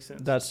 if that makes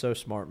sense. That's so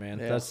smart, man.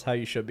 Yeah. That's how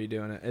you should be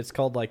doing it. It's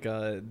called like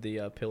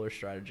the pillar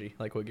strategy,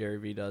 like what Gary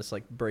Vee does,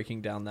 like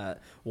breaking down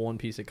that one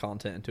piece of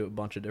content into a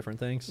bunch of different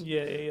things.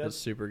 Yeah. That's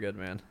super good,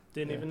 man.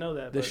 Didn't even know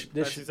that,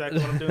 that's exactly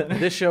what I'm doing.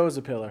 This show is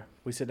a pillar.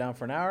 We sit down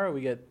for an hour, we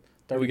get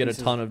a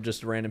ton of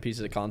just random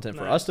pieces of content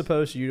for us to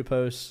post, you to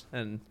post,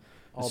 and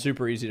it's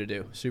super easy to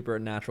do. Super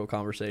natural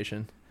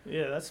conversation.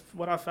 Yeah, that's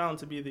what I found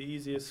to be the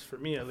easiest for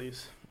me, at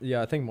least.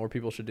 Yeah, I think more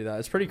people should do that.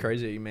 It's pretty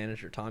crazy that you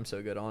manage your time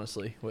so good,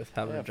 honestly, with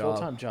having a job.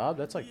 Full-time job,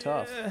 that's like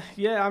tough.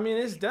 Yeah, I mean,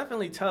 it's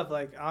definitely tough.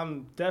 Like,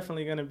 I'm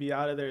definitely going to be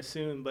out of there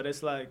soon, but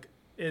it's like,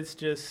 it's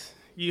just,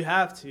 you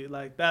have to.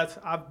 Like,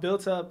 I've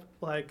built up,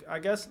 like, I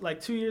guess,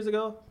 like 2 years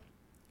ago,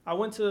 I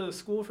went to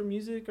school for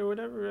music or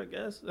whatever, I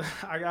guess.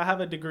 I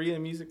have a degree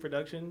in music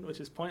production, which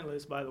is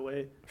pointless, by the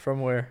way.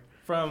 From where?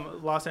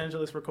 from Los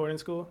Angeles Recording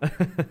School.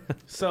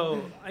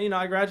 So,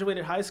 I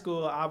graduated high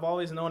school. I've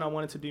always known I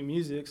wanted to do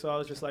music. So I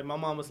was just like, my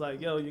mom was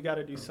like, yo, you got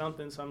to do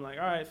something. So I'm like,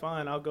 all right,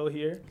 fine, I'll go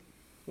here.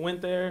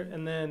 Went there,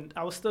 and then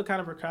I was still kind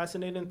of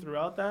procrastinating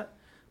throughout that.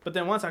 But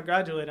then once I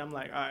graduated, I'm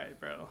like, all right,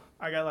 bro,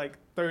 I got like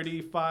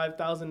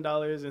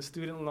 $35,000 in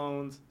student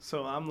loans.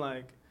 So I'm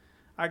like,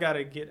 I got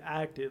to get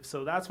active.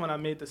 So that's when I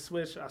made the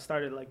switch. I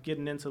started like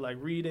getting into like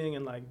reading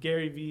and like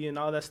Gary Vee and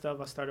all that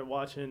stuff. I started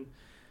watching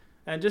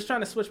and just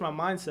trying to switch my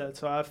mindset.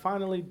 So I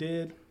finally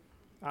did.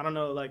 I don't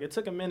know, like it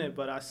took a minute,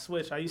 but I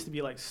switched. I used to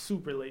be like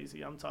super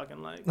lazy. I'm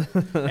talking like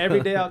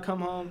every day I'll come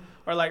home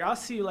or like I'll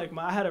see like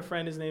I had a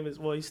friend, his name is,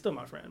 well, he's still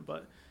my friend,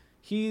 but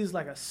he's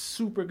like a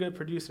super good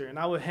producer. And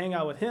I would hang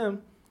out with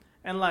him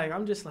and like,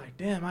 I'm just like,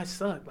 damn, I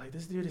suck. Like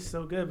this dude is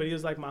so good. But he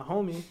was like my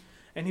homie.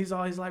 And he's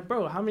always like,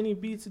 bro, how many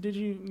beats did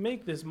you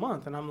make this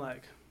month? And I'm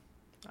like,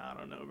 I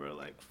don't know, bro,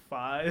 like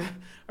 5.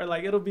 Or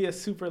like it'll be a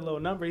super low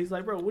number. He's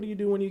like, bro, what do you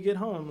do when you get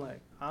home? I'm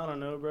like, I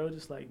don't know, bro,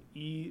 just like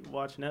eat,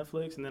 watch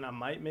Netflix, and then I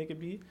might make a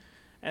beat.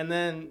 And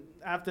then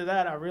after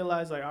that, I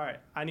realized like, all right,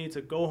 I need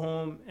to go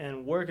home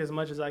and work as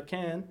much as I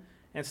can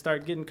and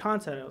start getting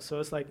content out. So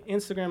it's like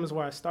Instagram is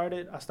where I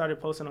started. I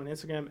started posting on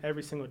Instagram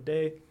every single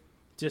day,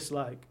 just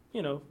like,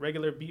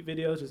 regular beat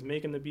videos, just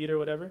making the beat or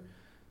whatever.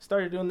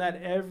 Started doing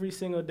that every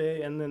single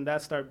day, and then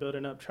that started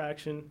building up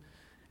traction.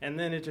 And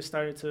then it just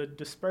started to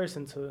disperse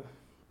into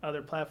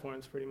other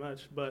platforms pretty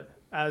much. But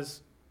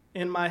as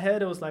in my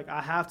head, it was like,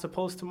 I have to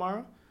post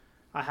tomorrow.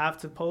 I have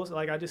to post.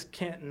 Like, I just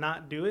can't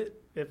not do it.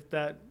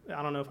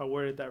 I don't know if I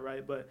worded that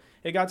right, but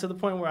it got to the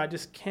point where I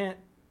just can't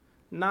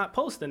not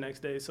post the next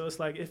day. So it's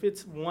like, if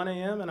it's 1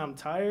 a.m. and I'm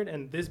tired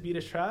and this beat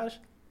is trash,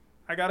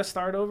 I got to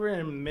start over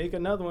and make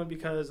another one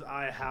because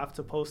I have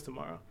to post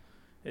tomorrow.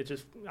 It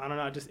just, I don't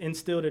know, I just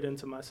instilled it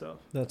into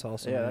myself. That's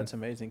awesome. Yeah, man. That's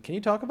amazing. Can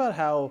you talk about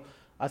how,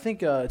 I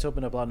think it's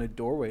opened up a lot of new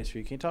doorways for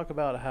you. Can you talk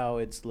about how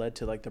it's led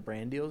to like the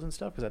brand deals and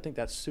stuff? Because I think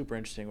that's super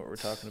interesting what we're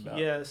talking about.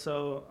 Yeah,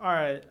 so, all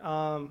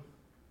right.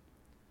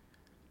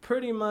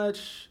 Pretty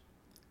much,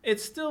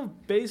 it's still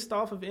based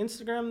off of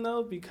Instagram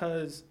though,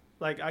 because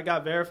like I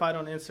got verified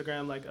on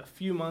Instagram like a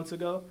few months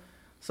ago.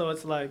 So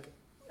it's like,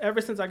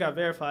 ever since I got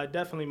verified,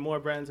 definitely more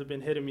brands have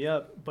been hitting me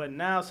up. But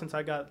now since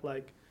I got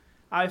like,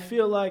 I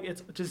feel like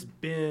it's just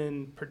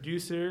been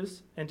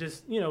producers and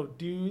just,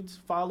 dudes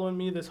following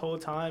me this whole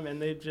time.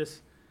 And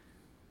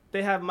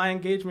my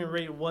engagement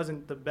rate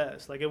wasn't the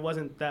best. Like, it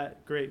wasn't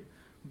that great.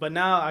 But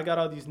now I got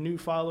all these new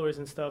followers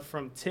and stuff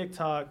from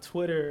TikTok,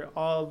 Twitter,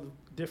 all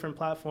different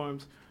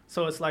platforms.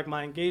 So it's like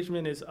my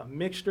engagement is a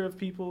mixture of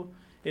people.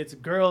 It's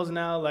girls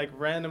now, like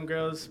random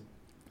girls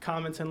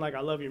commenting like, I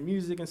love your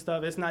music and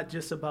stuff. It's not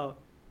just about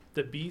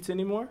the beats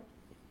anymore.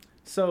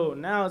 So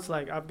now it's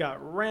like I've got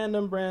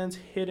random brands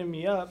hitting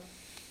me up,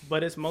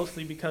 but it's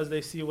mostly because they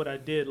see what I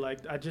did. Like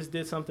I just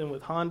did something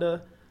with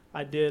Honda.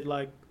 I did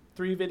like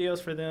 3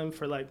 videos for them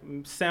for like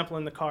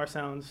sampling the car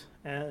sounds.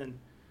 And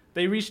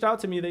they reached out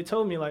to me. They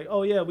told me like,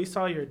 oh yeah, we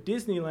saw your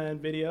Disneyland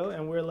video.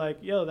 And we're like,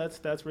 yo,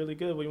 that's really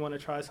good. We want to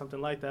try something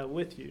like that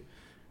with you.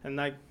 And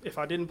like, if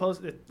I didn't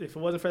post it, if it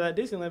wasn't for that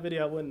Disneyland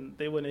video,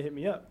 they wouldn't have hit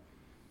me up.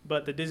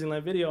 But the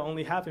Disneyland video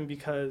only happened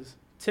because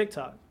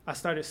TikTok. I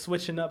started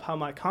switching up how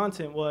my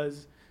content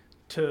was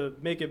to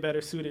make it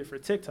better suited for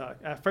TikTok.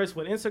 At first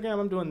with Instagram,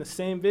 I'm doing the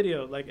same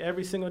video, like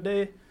every single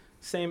day,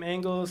 same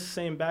angles,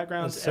 same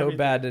backgrounds. It's so everything.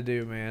 Bad to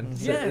do, man.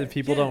 Yeah,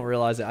 people don't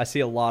realize it. I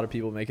see a lot of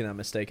people making that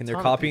mistake, and they're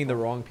copying the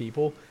wrong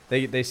people.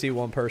 They see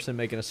one person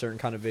making a certain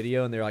kind of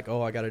video, and they're like,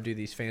 oh, I got to do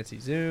these fancy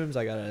zooms.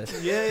 I got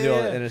to do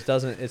it.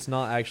 And it's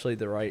not actually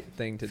the right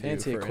thing to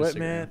fancy do for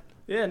equipment. Instagram.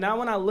 Yeah, now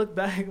when I look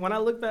back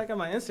at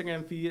my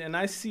Instagram feed and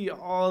I see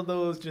all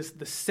those just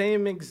the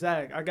same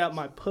exact, I got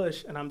my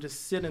push and I'm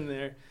just sitting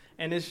there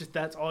and it's just,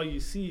 that's all you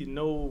see.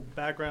 No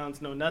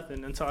backgrounds, no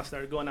nothing until I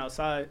started going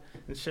outside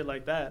and shit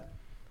like that.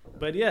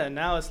 But yeah,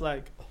 now it's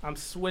like I'm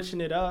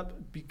switching it up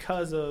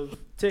because of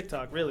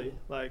TikTok, really.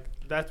 Like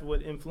that's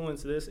what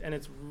influenced this and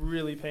it's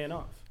really paying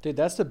off. Dude,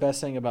 that's the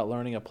best thing about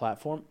learning a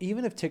platform.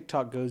 Even if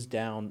TikTok goes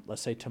down,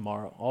 let's say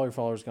tomorrow, all your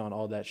followers gone,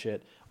 all that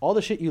shit. All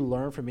the shit you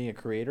learn from being a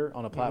creator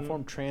on a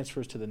platform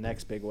transfers to the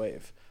next big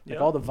wave. Like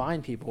all the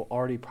Vine people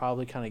already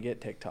probably kind of get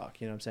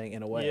TikTok, you know what I'm saying,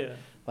 in a way. Yeah.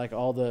 Like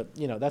all the,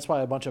 that's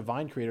why a bunch of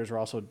Vine creators are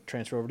also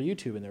transferred over to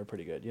YouTube and they're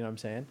pretty good, you know what I'm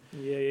saying?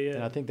 Yeah.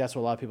 And I think that's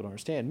what a lot of people don't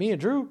understand. Me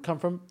and Drew come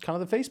from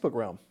kind of the Facebook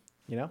realm,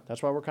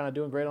 That's why we're kind of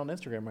doing great on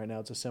Instagram right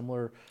now. It's a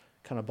similar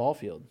kind of ball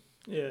field.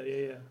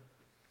 Yeah.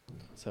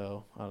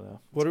 So, I don't know.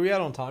 What are we at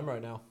on time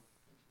right now?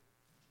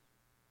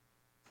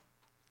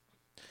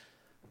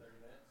 30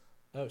 minutes.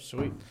 Oh,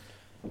 sweet.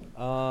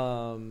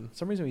 For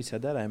some reason when you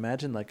said that, I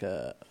imagined like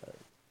a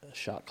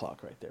shot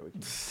clock right there. We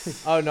can.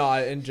 Oh no!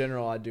 In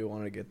general, I do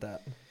want to get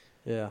that.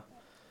 Yeah.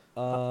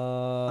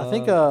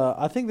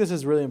 I think this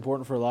is really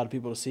important for a lot of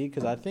people to see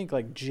because I think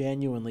like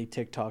genuinely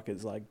TikTok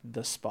is like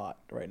the spot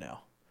right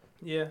now.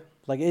 Yeah.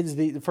 Like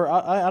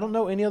I don't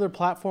know any other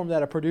platform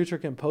that a producer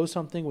can post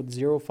something with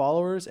 0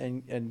 followers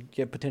and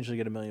potentially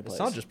get 1 million plays. It's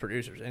not just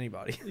producers,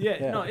 anybody.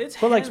 Yeah. No, it's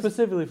but like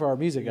specifically for our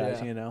music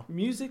guys, you know.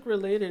 Music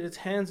related, it's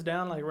hands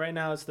down. Like right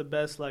now, it's the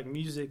best like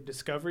music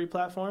discovery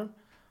platform.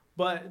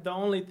 But the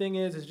only thing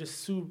is, it's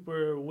just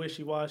super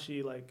wishy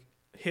washy, like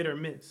hit or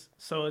miss.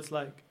 So it's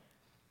like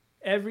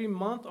every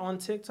month on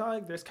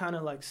TikTok, there's kind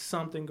of like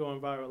something going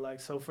viral. Like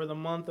so for the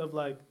month of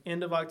like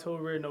end of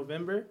October,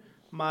 November,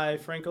 my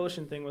Frank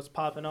Ocean thing was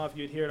popping off.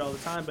 You'd hear it all the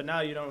time, but now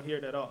you don't hear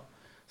it at all.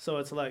 So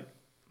it's like,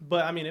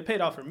 but I mean, it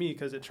paid off for me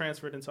because it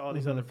transferred into all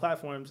these other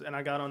platforms, and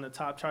I got on the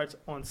top charts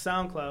on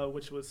SoundCloud,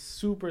 which was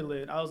super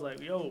lit. I was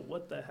like, yo,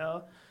 what the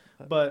hell?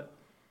 But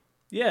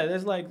yeah,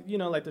 there's like, you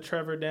know, like the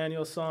Trevor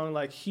Daniels song,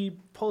 like he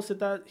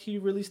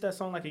released that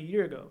song like a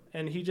year ago,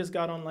 and he just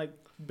got on like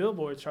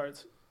Billboard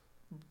charts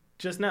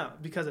just now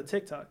because of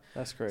TikTok.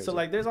 That's crazy. So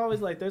like there's always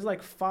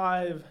like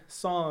 5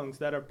 songs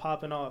that are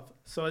popping off.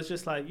 So it's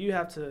just like you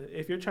have to,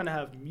 if you're trying to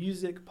have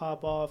music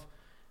pop off,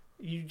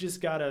 you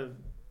just gotta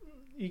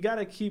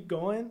keep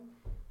going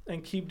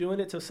and keep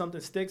doing it till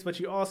something sticks. But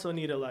you also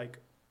need to like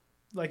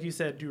you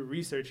said, do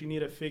research. You need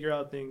to figure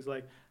out things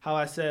like how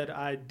I said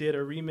I did a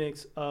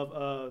remix of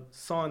a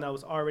song that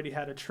was already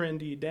had a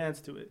trendy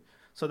dance to it.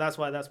 So that's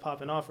why that's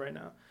popping off right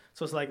now.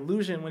 So it's like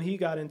Lucian, when he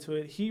got into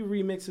it, he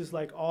remixes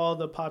like all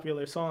the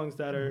popular songs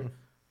that are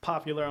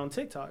popular on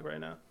TikTok right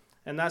now.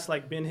 And that's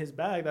like been his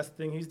bag. That's the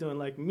thing he's doing.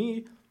 Like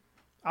me,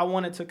 I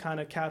wanted to kind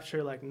of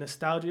capture like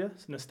nostalgia.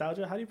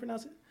 Nostalgia, how do you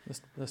pronounce it?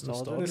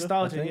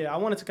 Nostalgia, yeah. I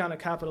wanted to kind of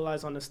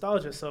capitalize on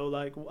nostalgia. So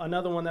like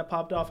another one that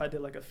popped off, I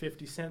did like a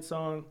 50 Cent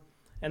song.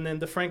 And then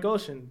the Frank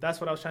Ocean,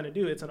 that's what I was trying to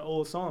do. It's an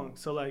old song.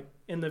 So like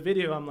in the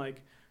video, I'm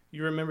like,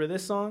 you remember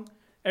this song?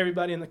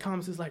 Everybody in the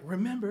comments is like,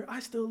 remember, I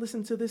still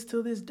listen to this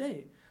till this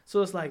day.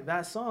 So it's like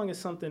that song is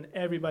something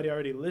everybody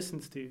already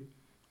listens to,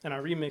 and I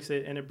remix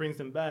it, and it brings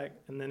them back,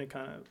 and then it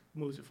kind of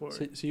moves it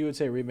forward. So you would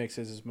say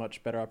remixes is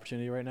much better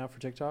opportunity right now for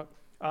TikTok?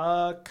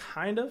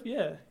 Kind of,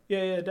 yeah.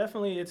 Yeah,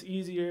 definitely it's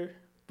easier,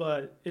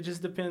 but it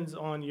just depends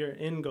on your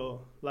end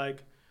goal.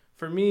 Like,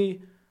 for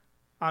me,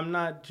 I'm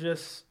not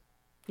just,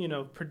 you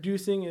know,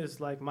 producing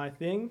is like my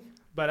thing,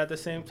 but at the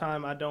same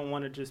time, I don't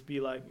want to just be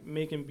like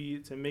making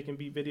beats and making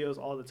beat videos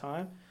all the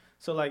time.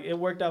 So like it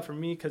worked out for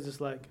me because it's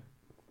like,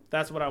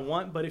 that's what I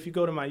want. But if you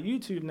go to my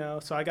YouTube now,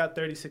 so I got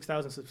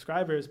 36,000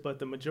 subscribers, but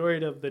the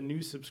majority of the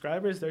new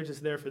subscribers, they're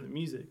just there for the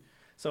music.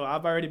 So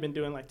I've already been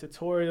doing like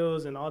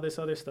tutorials and all this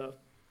other stuff.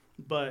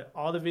 But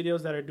all the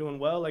videos that are doing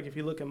well, like if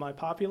you look at my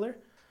popular,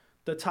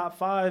 the top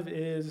 5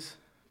 is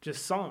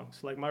just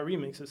songs, like my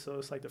remixes. So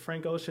it's like the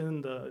Frank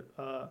Ocean,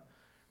 the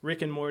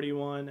Rick and Morty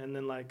one, and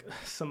then like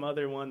some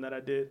other one that I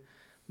did.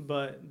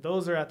 But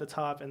those are at the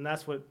top, and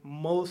that's what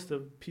most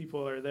of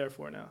people are there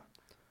for now.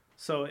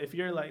 So if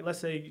you're like, let's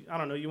say, I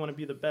don't know, you want to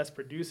be the best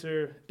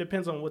producer,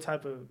 depends on what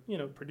type of, you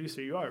know, producer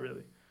you are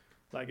really.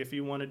 Like if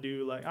you want to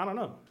do like, I don't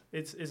know,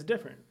 it's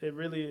different. It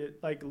really,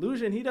 like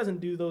Lucian, he doesn't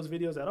do those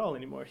videos at all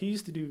anymore. He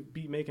used to do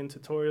beat making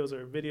tutorials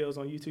or videos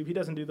on YouTube. He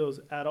doesn't do those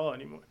at all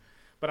anymore.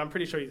 But I'm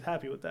pretty sure he's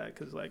happy with that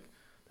because like,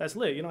 that's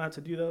lit. You don't have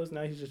to do those.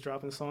 Now he's just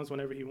dropping songs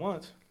whenever he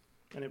wants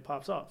and it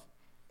pops off.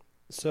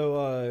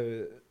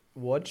 So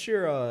what's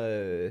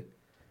your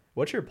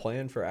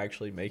plan for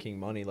actually making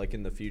money like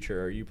in the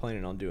future? Are you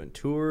planning on doing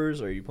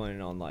tours? Or are you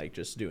planning on like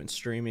just doing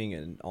streaming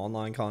and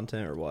online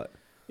content or what?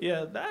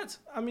 Yeah,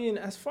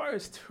 as far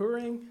as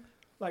touring,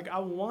 like I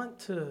want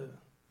to,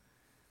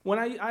 when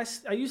I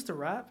used to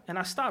rap and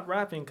I stopped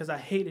rapping because I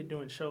hated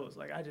doing shows.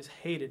 Like I just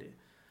hated it.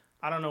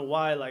 I don't know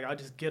why. Like I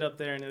just get up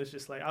there and it was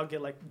just like, I'll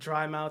get like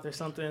dry mouth or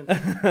something.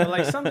 Or,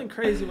 like something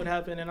crazy would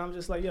happen and I'm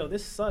just like, yo,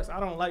 this sucks. I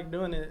don't like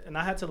doing it. And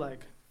I had to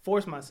like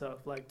force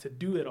myself like to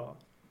do it all.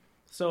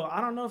 So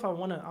I don't know if I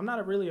want to. I'm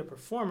not really a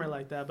performer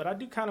like that, but I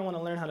do kind of want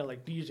to learn how to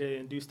like DJ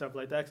and do stuff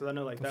like that because I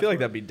know like. I feel like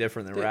that'd be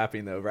different than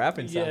rapping though.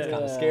 Rapping sounds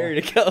kind of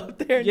scary to go up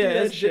there and do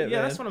that shit.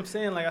 Yeah, that's what I'm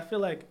saying. Like I feel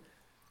like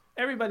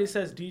everybody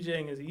says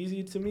DJing is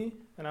easy to me,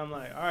 and I'm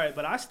like, all right,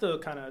 but I still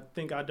kind of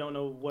think I don't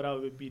know what I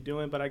would be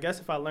doing. But I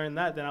guess if I learned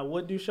that, then I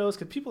would do shows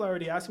because people are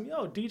already asking me,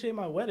 oh, DJ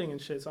my wedding and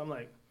shit. So I'm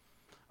like,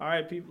 all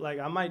right, people, like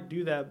I might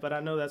do that, but I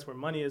know that's where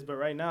money is. But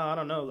right now, I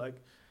don't know,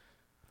 like.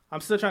 I'm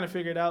still trying to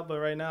figure it out, but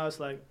right now it's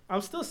like I'm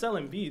still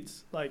selling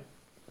beats. Like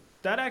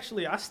that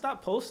actually, I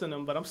stopped posting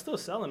them, but I'm still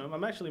selling them.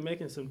 I'm actually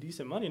making some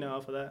decent money now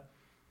off of that.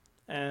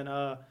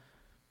 And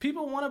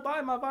people want to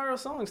buy my viral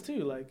songs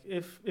too. Like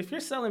if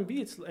you're selling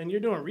beats and you're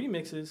doing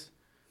remixes,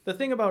 the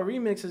thing about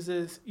remixes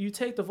is you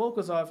take the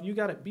vocals off, you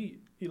got a beat.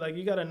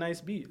 You got a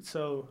nice beat.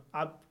 So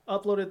I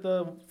uploaded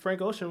the Frank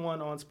Ocean one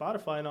on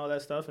Spotify and all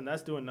that stuff, and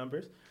that's doing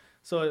numbers.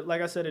 So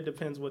like I said, it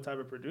depends what type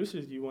of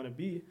producers you want to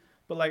be.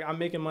 But like I'm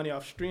making money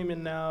off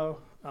streaming now.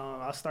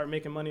 I'm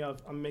making money off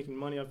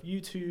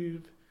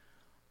YouTube.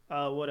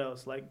 What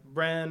else? Like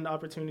brand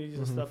opportunities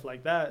and stuff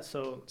like that.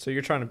 So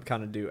you're trying to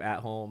kind of do at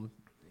home.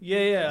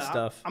 Yeah.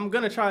 Stuff. I'm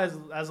gonna try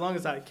as long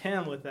as I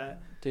can with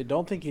that. Dude,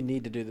 don't think you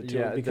need to do the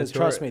tour because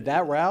trust me,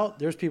 that route.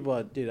 There's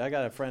people. Dude, I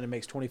got a friend that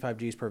makes 25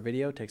 G's per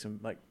video. Takes him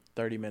like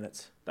 30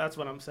 minutes. That's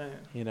what I'm saying.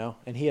 You know,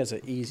 and he has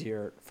an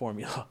easier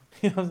formula.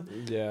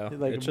 Yeah,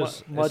 like it's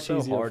just much it's so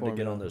easier hard formula.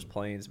 to get on those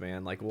planes,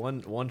 man. Like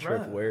one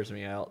trip wears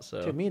me out.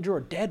 So dude, me and Drew are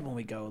dead when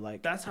we go.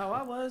 Like that's how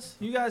I was.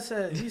 You guys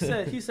said he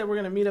said we're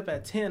gonna meet up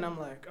at 10. I'm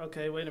like,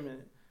 okay, wait a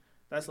minute.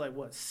 That's like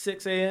what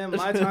 6 a.m.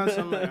 my time.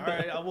 So I'm like, all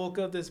right. I woke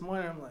up this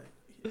morning. I'm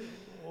like,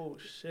 oh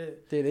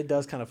shit, dude, it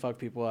does kind of fuck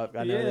people up.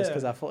 I know this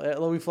because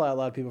we fly a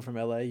lot of people from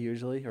LA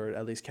usually, or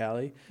at least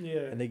Cali.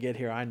 Yeah, and they get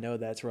here. I know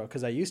that's real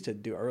because I used to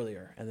do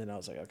earlier, and then I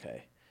was like,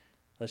 okay.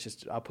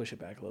 I'll push it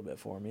back a little bit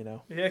for him, you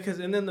know? Yeah, because,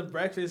 and then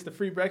the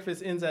free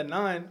breakfast ends at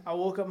 9. I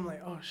woke up, I'm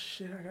like, oh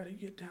shit, I gotta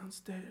get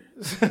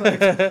downstairs. Like,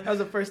 that was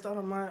the first thought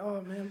of mine. Oh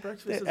man,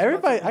 breakfast is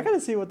everybody, I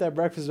gotta see what that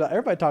breakfast is about.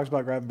 Everybody talks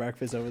about grabbing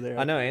breakfast over there.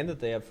 I know, and that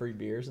they have free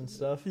beers and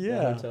stuff. Yeah.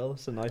 That hotel.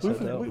 It's a nice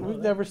hotel. We've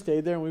never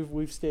stayed there, and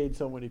we've stayed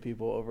so many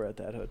people over at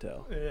that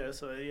hotel. Yeah,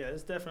 so yeah,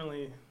 it's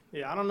definitely,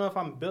 I don't know if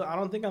I'm built, I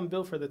don't think I'm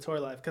built for the tour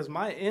life, because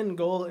my end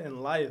goal in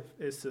life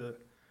is to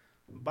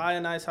buy a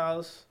nice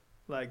house,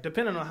 like,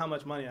 depending on how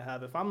much money I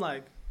have. If I'm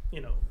like,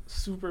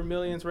 super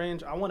millions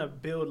range, I want to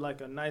build like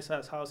a nice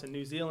ass house in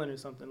New Zealand or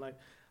something. Like,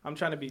 I'm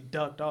trying to be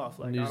ducked off.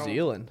 Like New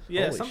Zealand,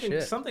 yeah,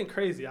 Holy something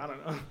crazy. I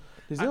don't know.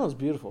 New Zealand's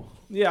beautiful.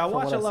 Yeah, I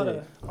watch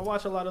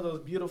a lot of those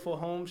beautiful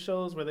home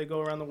shows where they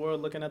go around the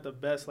world looking at the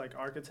best like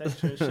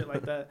architecture and shit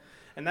like that.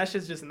 And that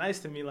shit's just nice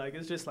to me. Like,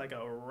 it's just like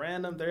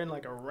they're in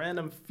like a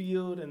random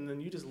field, and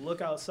then you just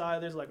look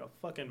outside. There's like a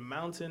fucking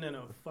mountain and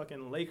a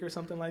fucking lake or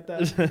something like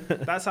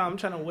that. That's how I'm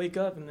trying to wake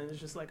up, and then it's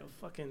just like a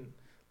fucking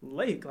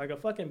lake, like a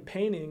fucking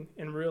painting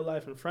in real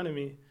life in front of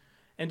me,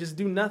 and just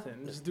do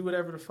nothing, just do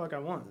whatever the fuck I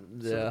want.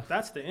 Yeah, so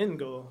that's the end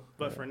goal.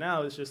 But for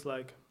now, it's just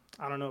like,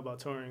 I don't know about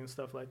touring and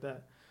stuff like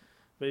that.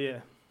 But yeah,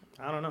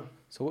 I don't know.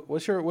 So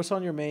what's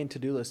on your main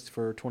to-do list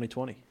for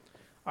 2020?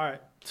 All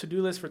right,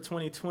 to-do list for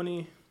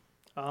 2020.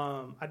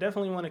 I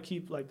definitely want to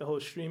keep like the whole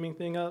streaming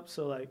thing up.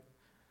 So like,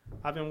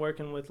 I've been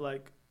working with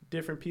like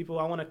different people.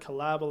 I want to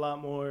collab a lot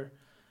more.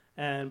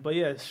 But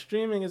yeah,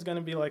 streaming is going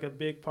to be like a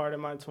big part of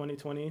my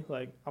 2020.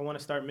 Like, I want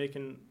to start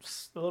making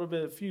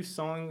a few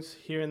songs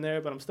here and there,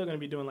 but I'm still going to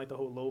be doing like the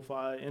whole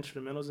lo-fi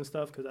instrumentals and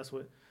stuff, because that's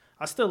what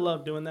I still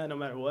love doing that no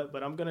matter what.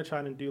 But I'm going to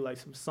try to do like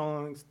some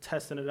songs,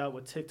 testing it out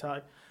with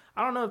TikTok.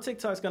 I don't know if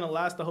TikTok's going to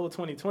last the whole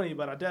 2020,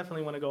 but I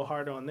definitely want to go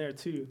harder on there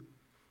too.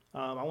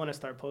 I want to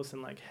start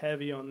posting like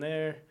heavy on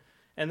there.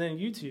 And then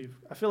YouTube.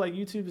 I feel like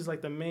YouTube is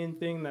like the main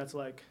thing that's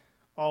like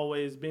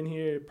always been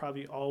here,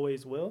 probably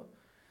always will.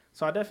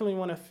 So I definitely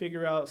want to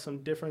figure out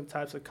some different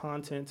types of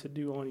content to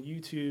do on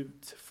YouTube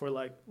for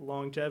like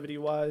longevity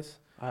wise.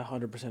 I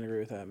 100% agree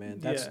with that, man.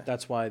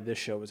 That's why this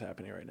show is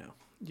happening right now.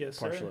 Yes,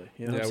 partially. Sir.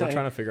 You know we're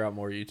trying to figure out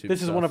more YouTube.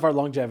 This stuff. is one of our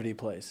longevity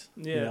plays.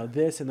 Yeah. You know,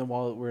 this, and then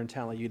while we're in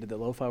town, like you did the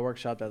lo-fi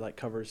workshop that like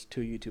covers 2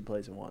 YouTube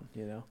plays in one.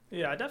 You know.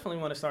 Yeah, I definitely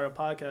want to start a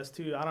podcast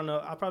too. I don't know.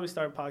 I'll probably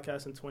start a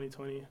podcast in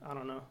 2020. I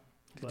don't know.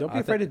 Don't be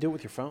afraid to do it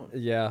with your phone.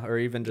 Yeah, or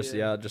even just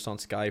just on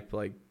Skype,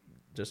 like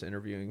just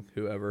interviewing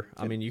whoever.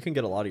 I mean, you can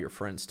get a lot of your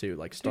friends too.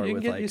 Like start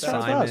with like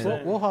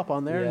Simon. We'll hop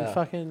on there and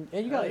fucking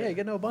you get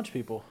to know a bunch of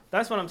people.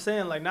 That's what I'm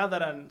saying. Like, now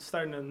that I'm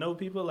starting to know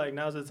people, like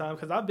now's the time,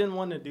 because I've been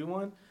wanting to do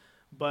one,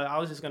 but I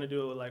was just gonna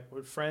do it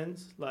with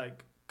friends,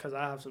 like, because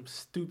I have some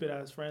stupid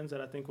ass friends that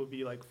I think would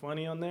be like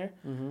funny on there.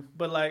 Mm-hmm.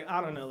 But like, I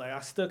don't know, like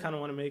I still kind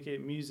of want to make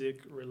it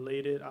music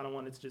related. I don't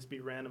want it to just be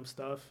random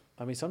stuff.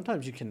 I mean,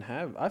 sometimes you can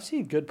have. I've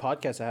seen good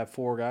podcasts that have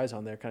 4 guys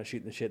on there, kind of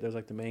shooting the shit. There's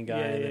like the main guy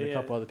and then a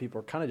couple other people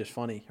are kind of just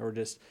funny, or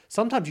just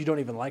sometimes you don't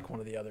even like one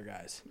of the other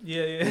guys.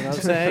 Yeah. You know what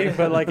I'm saying?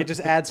 But like it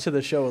just adds to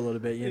the show a little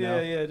bit. You know?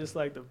 Yeah, just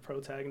like the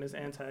protagonist,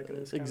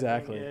 antagonist.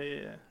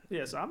 Exactly.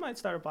 Yeah. So I might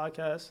start a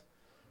podcast,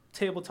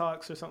 table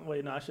talks or something.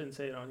 Wait, no, I shouldn't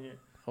say it on here.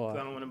 I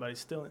don't want anybody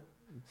stealing.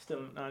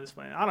 Still, no, just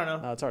playing. I don't know.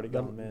 No, it's already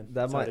gone, man.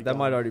 That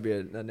might already be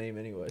a name,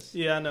 anyways.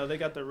 Yeah, I know. They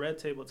got the red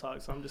table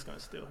talk, so I'm just gonna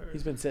steal her.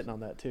 He's been sitting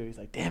on that too. He's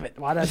like, "Damn it,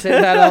 why did I say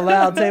that out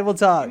loud?" Table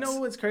talks. You know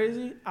what's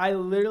crazy? I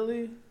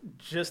literally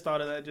just thought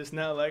of that just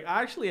now. Like,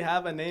 I actually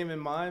have a name in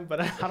mind, but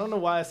I don't know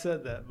why I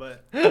said that.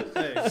 But hey,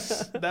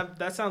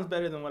 that sounds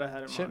better than what I had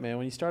in mind. Shit, man.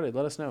 When you started,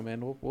 let us know, man.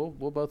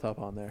 We'll both hop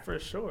on there for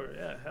sure.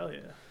 Yeah, hell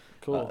yeah.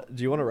 Cool.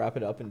 Do you want to wrap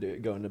it up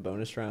and go into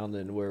bonus round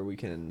and where we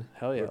can?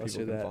 Hell yeah, where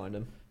people can find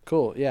them.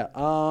 Cool, yeah.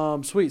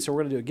 Sweet. So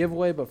we're gonna do a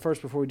giveaway, but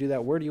first, before we do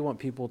that, where do you want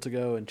people to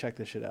go and check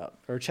this shit out,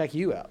 or check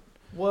you out?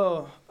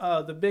 Well,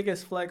 the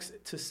biggest flex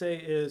to say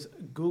is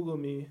Google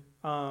me,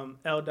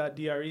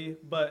 L.Dre,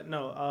 but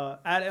no,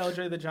 at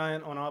L.Dre the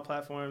Giant on all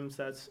platforms.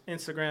 That's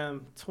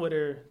Instagram,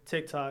 Twitter,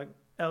 TikTok,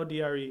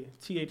 L.Dre,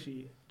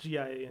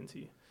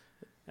 TheGiant.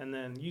 And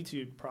then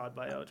YouTube, prod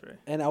by L.Dre.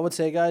 And I would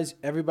say, guys,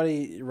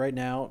 everybody right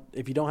now,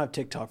 if you don't have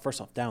TikTok,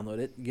 first off, download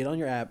it. Get on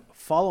your app.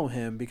 Follow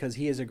him, because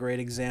he is a great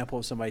example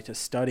of somebody to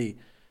study,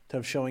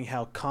 of showing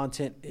how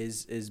content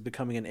is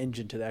becoming an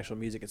engine to the actual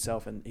music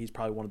itself. And he's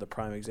probably one of the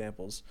prime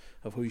examples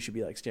of who you should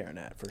be like staring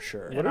at for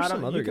sure. What are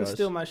some other guys? You can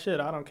steal my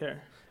shit. I don't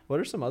care. What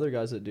are some other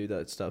guys that do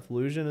that stuff?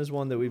 Lusion is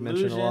one that we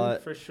mentioned a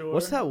lot. For sure.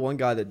 What's that one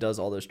guy that does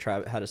all those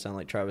how to sound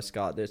like Travis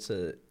Scott?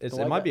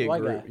 It might be a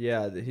group. Guy.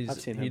 Yeah,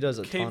 he does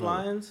a Cave ton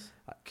Lions.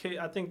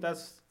 I think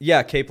that's.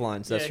 Yeah, Cape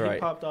Lines. That's right. He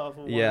popped off.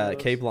 Yeah,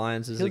 Cape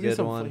Lines is a good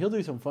one. He'll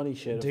do some funny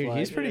shit. Dude,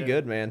 he's pretty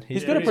good, man.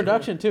 He's good at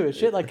production too. His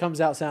shit like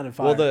comes out sounding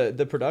fire. Well,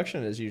 the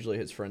production is usually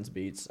his friend's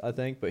beats, I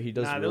think, but he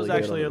does. There was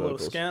actually a little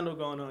scandal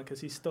going on because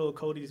he stole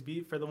Cody's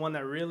beat for the one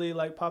that really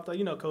like popped up.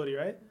 You know Cody,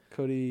 right?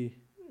 Cody.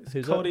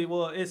 Cody.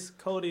 Well, it's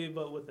Cody,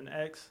 but with an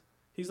X.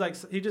 He's like,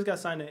 he just got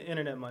signed to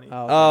Internet Money.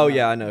 Oh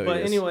yeah, I know. But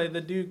anyway, the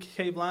dude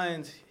Cape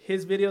Lions,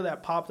 his video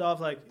that popped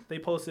off, like they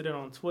posted it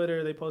on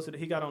Twitter.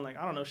 He got on like,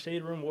 I don't know,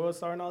 Shade Room, World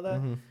Star and all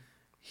that. Mm-hmm.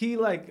 He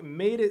like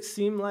made it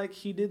seem like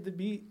he did the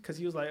beat because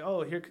he was like,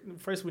 oh, here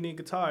first we need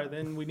guitar,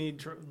 then we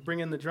need bring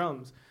in the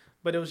drums.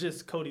 But it was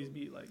just Cody's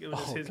beat, like it was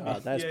just his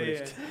beat. That's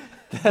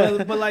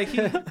pretty. But like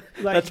he, like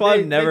that's why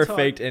I've never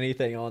faked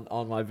anything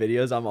on my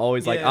videos. I'm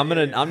always like, I'm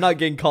not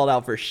getting called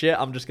out for shit.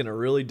 I'm just gonna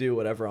really do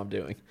whatever I'm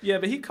doing. Yeah,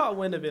 but he caught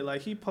wind of it. Like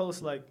he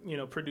posts like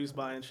produced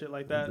by and shit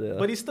like that. Yeah.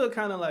 But he still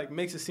kind of like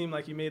makes it seem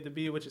like he made the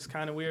beat, which is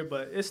kind of weird.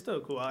 But it's still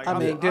cool. Like,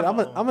 I'm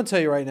gonna tell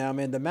you right now,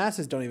 man. The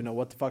masses don't even know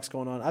what the fuck's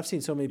going on. I've seen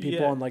so many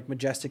people on like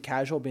Majestic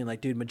Casual being like,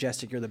 dude,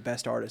 Majestic, you're the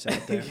best artist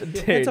out there.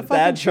 Dude,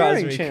 that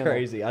drives me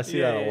crazy. I see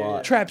that a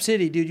lot. Trap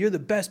City, dude, you're the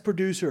best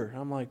producer.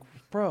 I'm like,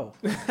 bro,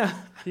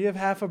 you have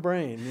half a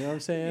brain. You know what I'm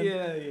saying?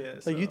 Yeah.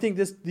 Like, do you think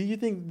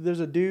there's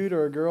a dude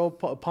or a girl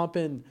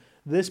pumping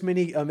this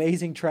many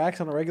amazing tracks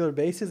on a regular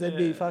basis? That'd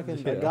be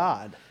fucking a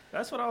god.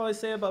 That's what I always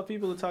say about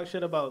people who talk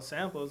shit about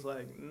samples.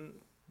 Like,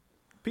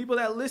 people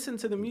that listen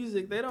to the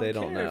music, they don't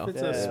care if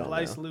it's a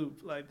splice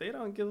loop. Like, they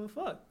don't give a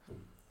fuck.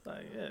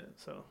 Like,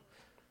 so.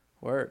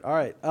 Word. All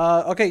right.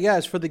 Okay,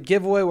 guys, for the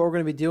giveaway, what we're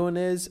going to be doing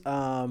is we're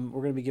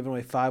going to be giving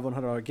away 5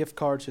 $100 gift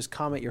cards. Just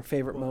comment your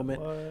favorite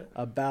moment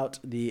about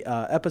the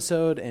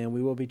episode, and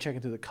we will be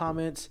checking through the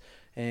comments.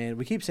 And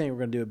we keep saying we're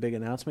going to do a big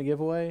announcement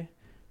giveaway.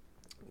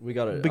 We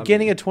got it.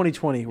 Beginning of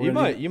 2020.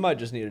 You might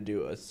just need to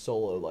do a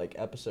solo like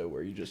episode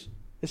where you just.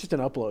 It's just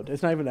an upload.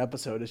 It's not even an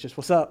episode. It's just,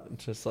 what's up?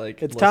 It's just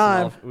like, it's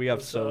time. We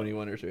have so many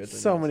winners.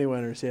 Many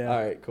winners, yeah. All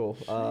right, cool.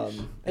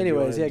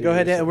 Anyways, go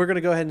ahead. And we're going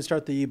to go ahead and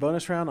start the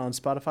bonus round on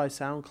Spotify,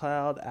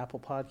 SoundCloud, Apple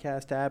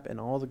Podcast app,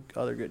 and all the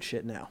other good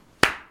shit now.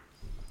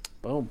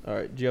 Boom. All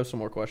right. Do you have some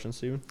more questions,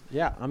 Steven?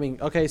 Yeah. I mean,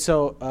 okay,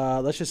 so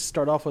let's just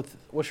start off with,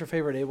 what's your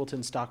favorite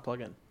Ableton stock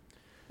plugin?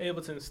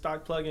 Ableton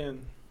stock plugin.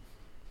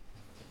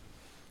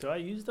 Do I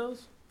use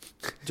those?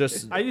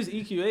 Just I use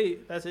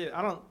EQ8. That's it.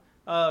 I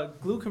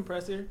don't. Glue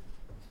compressor.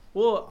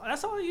 Well,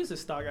 that's all I use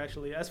is stock,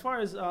 actually. As far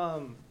as,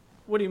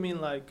 what do you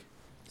mean, like,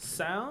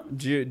 sound?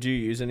 Do you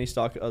use any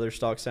other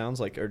stock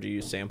sounds, like, or do you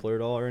use Sampler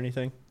at all or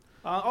anything?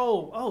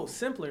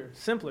 Simpler.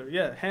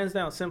 Yeah, hands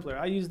down, Simpler.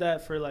 I use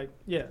that for, like,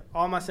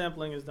 all my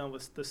sampling is done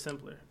with the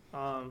Simpler.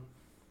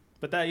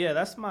 But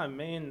that's my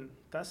main,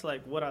 that's,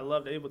 like, what I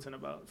loved Ableton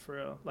about, for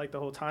real. Like, the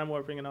whole time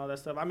warping and all that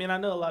stuff. I mean, I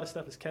know a lot of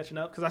stuff is catching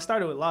up, because I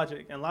started with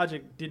Logic, and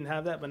Logic didn't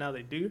have that, but now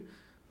they do.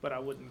 But I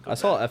wouldn't go I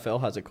saw FL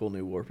has a cool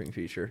new warping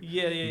feature.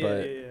 Yeah.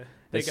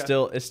 It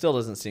still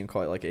doesn't seem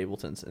quite like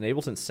Ableton's. And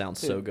Ableton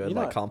sounds so good,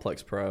 like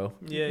Complex Pro.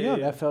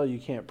 Yeah. FL, you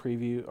can't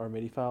preview our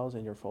MIDI files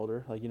in your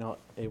folder. Like,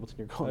 Ableton,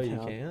 you're going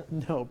down. You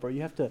can't? No, bro,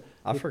 you have to.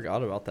 I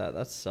forgot about that.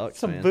 That sucks,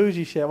 some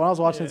bougie shit. When I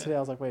was watching it today, I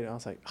was like, wait. I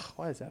was like,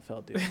 why is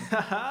FL doing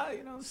that?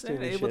 You know what I'm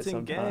saying?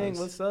 Ableton gang,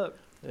 what's up?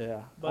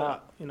 Yeah.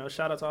 But,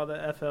 shout out to all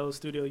the FL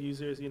Studio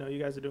users. You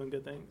guys are doing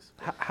good things.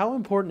 How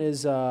important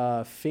is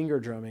finger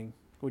drumming,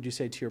 would you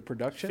say, to your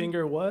production?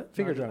 Finger what?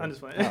 Finger drumming. I'm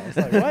just playing. I was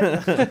like,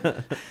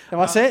 what? Am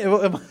I saying?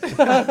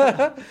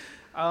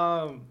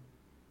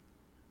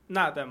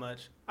 Not that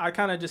much. I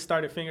kind of just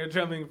started finger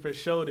drumming for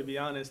show, to be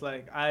honest.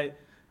 Like, I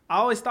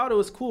always thought it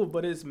was cool,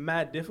 but it's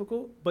mad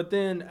difficult. But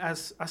then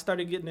as I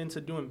started getting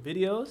into doing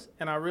videos,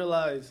 and I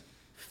realized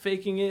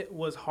faking it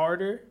was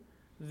harder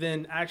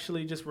than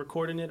actually just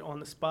recording it on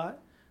the spot,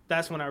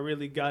 that's when I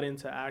really got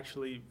into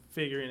actually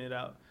figuring it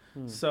out.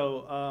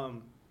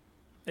 So,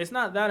 it's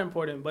not that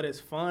important, but it's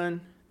fun.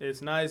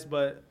 It's nice,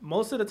 but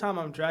most of the time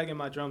I'm dragging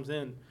my drums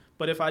in.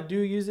 But if I do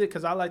use it,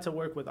 because I like to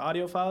work with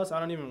audio files, I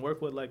don't even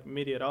work with like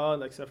MIDI at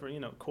all, except for,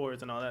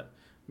 chords and all that,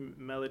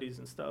 melodies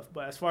and stuff.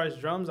 But as far as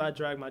drums, I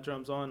drag my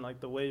drums on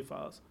like the WAV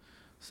files.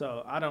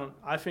 So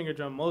I finger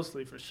drum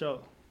mostly for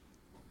show.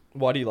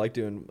 Why do you like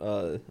doing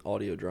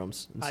audio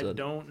drums instead? I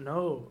don't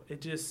know.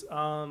 It just,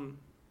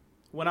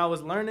 when I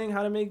was learning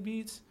how to make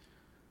beats,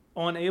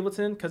 on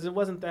Ableton, because it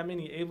wasn't that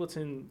many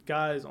Ableton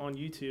guys on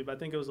YouTube. I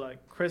think it was like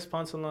Chris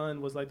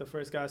Punsalon was like the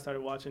first guy I started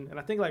watching, and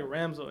I think like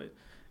Ramzoid,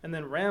 and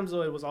then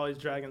Ramzoid was always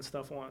dragging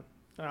stuff on,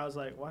 and I was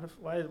like,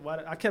 why?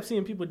 I kept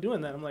seeing people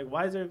doing that. I'm like,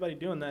 why is everybody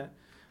doing that?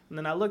 And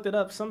then I looked it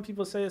up. Some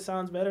people say it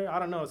sounds better. I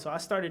don't know. So I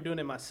started doing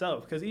it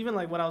myself, because even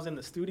like when I was in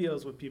the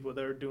studios with people,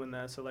 they were doing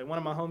that. So like one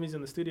of my homies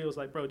in the studio was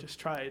like, bro, just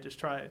try it,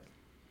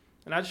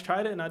 and I just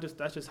tried it, and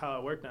that's just how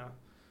it worked now.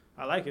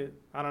 I like it.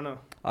 I don't know.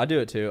 I do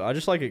it too. I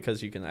just like it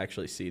because you can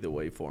actually see the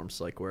waveforms,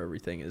 like where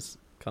everything is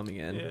coming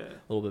in a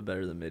little bit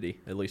better than MIDI,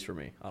 at least for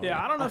me.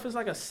 I don't know if it's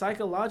like a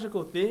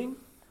psychological thing,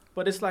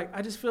 but it's like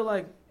I just feel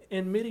like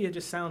in MIDI it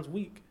just sounds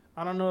weak.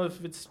 I don't know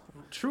if it's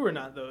true or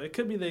not, though. It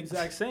could be the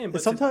exact same.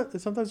 But sometimes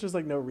there's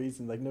like no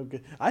reason, like no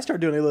good. I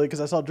started doing it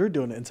because I saw Drew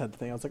doing it inside the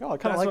thing. I was like, oh, I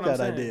kind of like that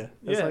idea.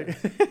 Yeah.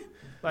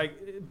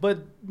 But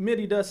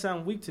MIDI does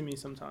sound weak to me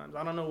sometimes.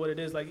 I don't know what it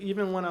is. Like,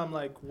 even when I'm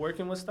like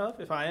working with stuff,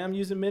 if I am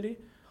using MIDI,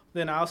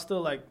 then I'll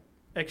still like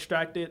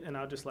extract it and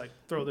I'll just like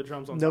throw the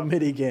drums on top. No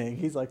MIDI gang.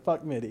 He's like,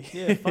 fuck MIDI.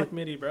 Yeah, fuck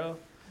MIDI, bro.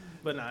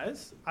 But nah,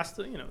 I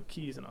still,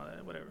 keys and all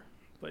that, whatever.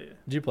 But yeah.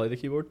 Did you play the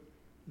keyboard?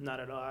 Not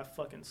at all. I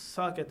fucking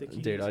suck at the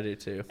keys. Dude, I do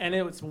too. And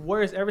it was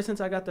worse ever since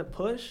I got the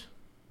push.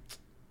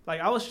 Like,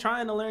 I was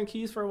trying to learn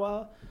keys for a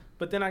while,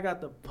 but then I got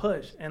the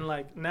push. And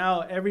like,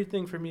 now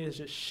everything for me is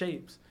just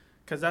shapes.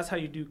 Because that's how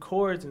you do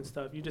chords and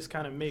stuff. You just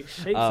kind of make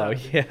shapes out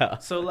of it. Yeah.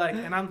 So like,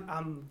 and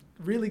I'm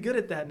really good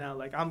at that now.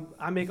 Like,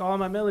 I make all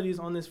my melodies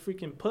on this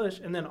freaking push,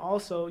 and then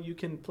also you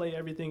can play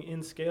everything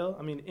in scale.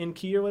 I mean, in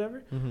key or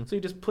whatever. Mm-hmm. So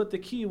you just put the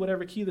key,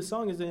 whatever key the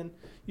song is in.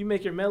 You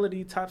make your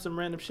melody, type some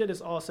random shit.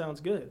 It all sounds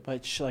good.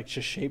 Like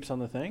just shapes on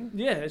the thing.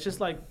 Yeah, it's just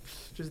like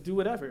just do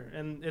whatever,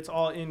 and it's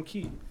all in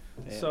key.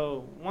 Damn.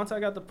 So once I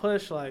got the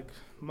push, like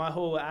my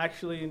whole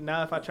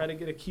now if I try to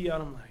get a key out,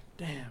 I'm like,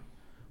 damn.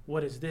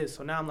 What is this?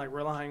 So now I'm like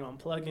relying on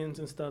plugins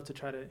and stuff to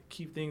try to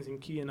keep things in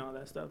key and all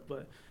that stuff.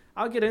 But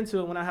I'll get into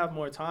it when I have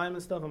more time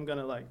and stuff. I'm going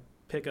to like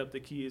pick up the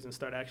keys and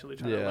start actually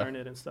trying to learn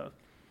it and stuff.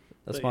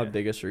 That's my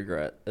biggest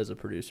regret as a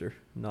producer,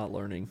 not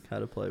learning how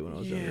to play when I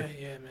was younger.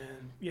 Yeah,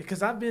 man. Yeah,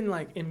 because I've been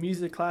like in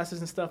music classes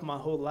and stuff my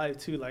whole life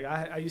too. Like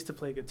I used to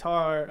play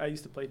guitar. I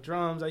used to play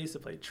drums. I used to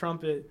play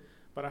trumpet.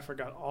 But I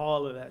forgot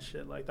all of that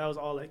shit. Like that was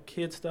all like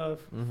kid stuff.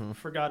 Mm-hmm.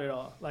 Forgot it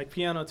all. Like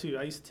piano too.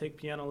 I used to take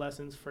piano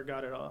lessons.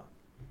 Forgot it all.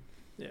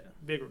 Yeah,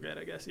 big regret,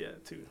 I guess. Yeah,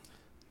 too.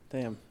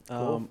 Damn.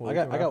 Cool. I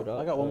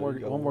got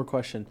one more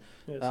question.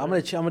 Yes, I'm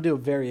gonna do a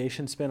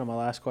variation spin on my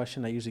last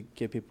question. I usually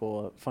give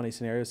people a funny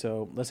scenario.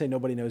 So let's say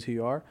nobody knows who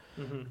you are.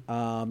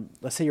 Mm-hmm.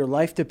 Let's say your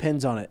life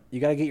depends on it. You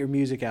got to get your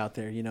music out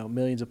there.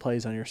 Millions of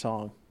plays on your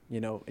song.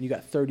 And you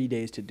got 30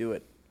 days to do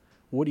it.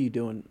 What are you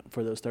doing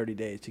for those 30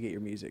 days to get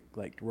your music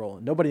like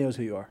rolling? Nobody knows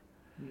who you are.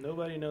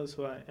 Nobody knows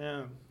who I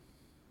am.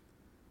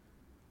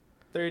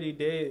 30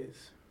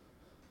 days.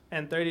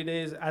 And 30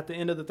 days, at the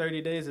end of the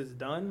 30 days, it's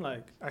done?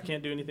 Like, I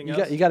can't do anything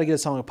else? You got to get a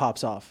song that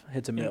pops off,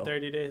 hits a mill. In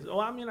 30 days. Well,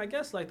 I mean, I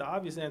guess, like, the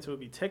obvious answer would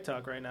be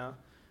TikTok right now.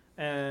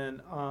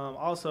 And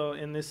also,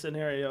 in this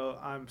scenario,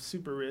 I'm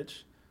super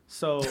rich.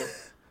 So,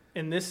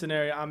 in this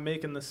scenario, I'm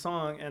making the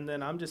song, and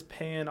then I'm just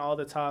paying all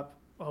the top.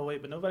 Oh, wait,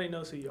 but nobody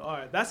knows who you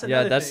are. That's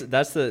another thing.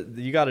 That's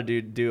you got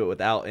to do it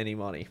without any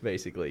money,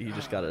 basically. You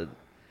just got to.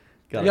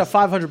 You got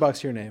 $500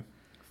 to your name.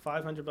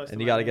 $500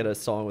 and you got to get a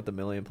song with 1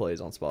 million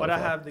plays on Spotify. But I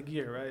have the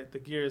gear, right? The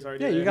gear is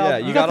already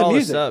there. You got all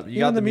the stuff. You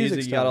got the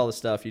music. You got all the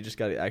stuff. You just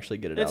got to actually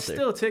get it out there. It's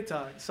still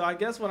TikTok. So I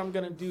guess what I'm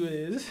going to do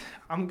is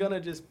I'm going to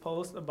just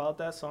post about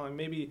that song.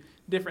 Maybe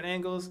different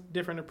angles,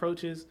 different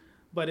approaches.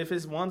 But if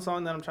it's one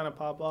song that I'm trying to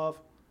pop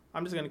off,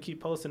 I'm just going to keep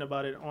posting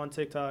about it on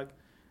TikTok.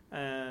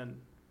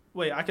 And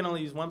wait, I can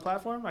only use one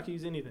platform? I can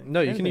use anything?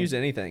 No, you can use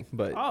anything.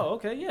 But oh,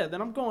 okay. Yeah,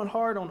 then I'm going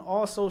hard on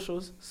all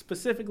socials,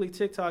 specifically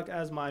TikTok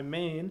as my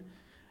main.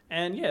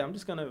 And yeah, I'm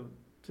just going to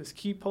just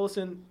keep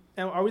posting.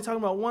 And are we talking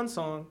about one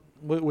song?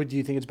 What do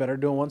you think it's better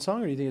doing one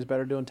song, or do you think it's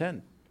better doing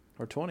 10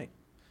 or 20?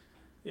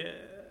 Yeah.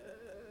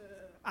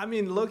 I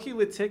mean, low-key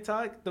with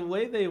TikTok, the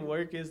way they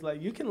work is like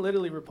you can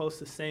literally repost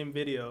the same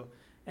video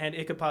and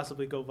it could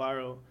possibly go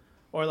viral.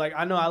 Or like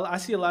I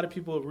see a lot of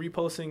people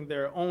reposting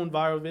their own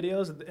viral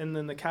videos, and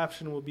then the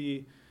caption will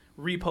be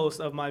repost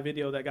of my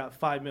video that got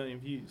 5 million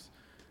views.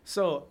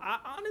 So I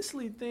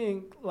honestly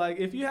think, like,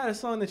 if you had a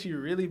song that you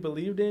really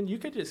believed in, you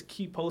could just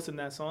keep posting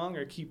that song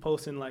or keep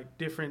posting, like,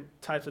 different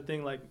types of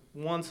thing. Like,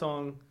 one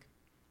song,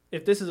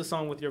 if this is a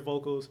song with your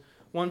vocals,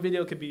 one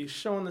video could be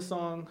showing the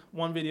song.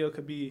 One video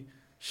could be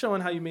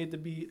showing how you made the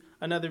beat.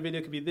 Another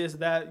video could be this,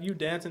 that, you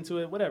dancing to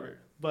it, whatever.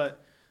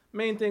 But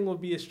main thing will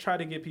be is try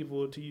to get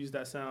people to use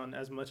that sound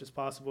as much as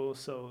possible.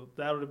 So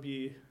that would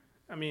be,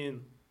 I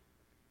mean,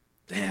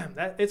 damn,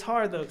 it's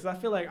hard, though, because I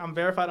feel like I'm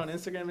verified on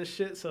Instagram and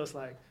shit, so it's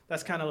like,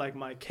 that's kind of like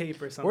my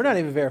cape or something. We're not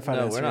even verified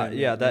on Instagram. We're not.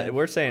 Yeah,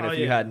 we're saying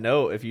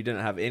if you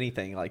didn't have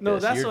anything like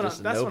this, you're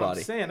just nobody. What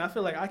I'm saying. I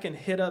feel like I can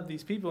hit up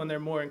these people and they're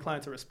more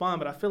inclined to respond,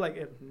 but I feel like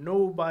if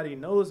nobody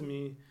knows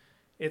me,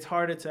 it's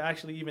harder to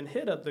actually even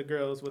hit up the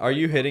girls. Are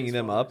you hitting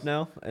them up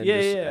now? And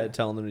just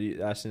telling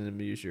them, asking them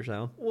to use your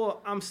sound?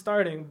 Well, I'm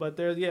starting, but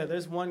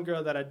there's one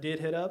girl that I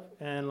did hit up,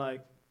 and like,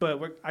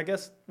 but I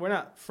guess we're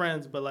not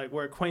friends, but like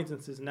we're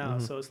acquaintances now,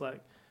 so it's like,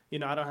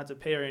 I don't have to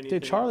pay her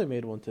anything. Dude, Charlie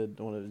made one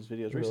of his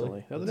videos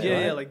recently.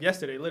 Yeah, like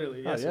yesterday,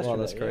 literally. Yesterday. Wow,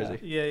 that's crazy.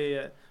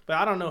 Yeah. But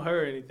I don't know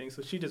her or anything,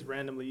 so she just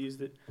randomly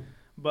used it.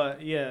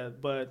 But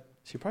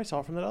she probably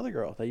saw it from that other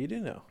girl that you do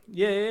know.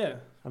 Yeah.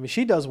 I mean,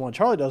 she does one.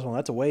 Charlie does one.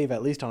 That's a wave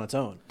at least on its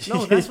own.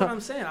 No, that's what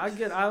I'm saying.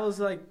 I was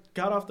like,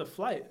 got off the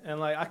flight, and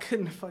like I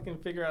couldn't fucking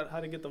figure out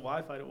how to get the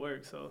Wi-Fi to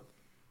work. So,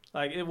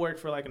 like, it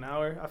worked for like an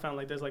hour. I found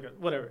like there's like a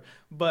whatever.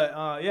 But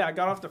I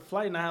got off the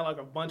flight and I had like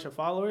a bunch of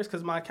followers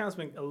because my account's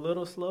been a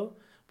little slow.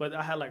 But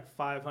I had like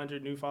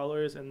 500 new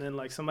followers, and then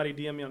like somebody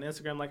DM me on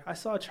Instagram like, I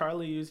saw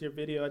Charlie use your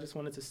video. I just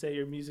wanted to say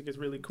your music is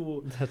really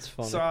cool. That's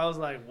funny. So I was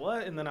like,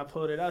 what? And then I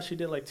pulled it out. She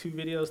did like 2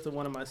 videos to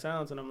one of my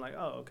sounds, and I'm like,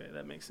 oh, okay,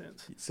 that makes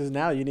sense. So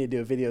now you need to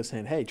do a video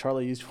saying, hey,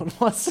 Charlie used one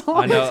of my songs.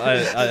 I know,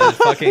 a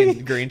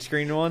fucking green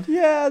screen one.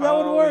 Yeah, that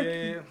would work.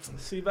 Yeah.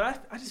 See,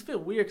 but I just feel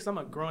weird because I'm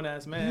a grown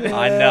ass man. Yeah.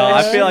 I know.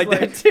 I feel like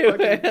that too,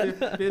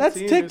 man. That's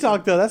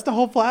TikTok though. That's the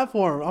whole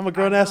platform. I'm a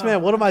grown ass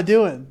man. What am I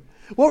doing?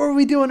 What were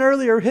we doing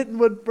earlier? Hitting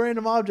with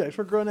random objects.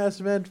 We're grown ass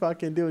men,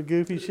 fucking doing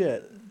goofy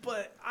shit.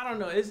 But I don't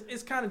know.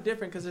 It's kind of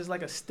different because there's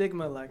like a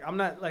stigma. Like I'm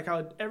not like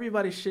how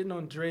everybody's shitting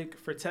on Drake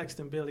for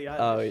texting Billie Eilish.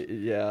 Oh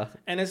yeah.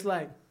 And it's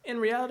like in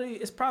reality,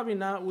 it's probably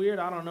not weird.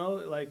 I don't know.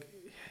 Like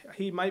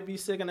he might be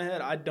sick in the head.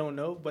 I don't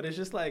know. But it's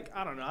just like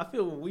I don't know. I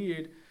feel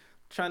weird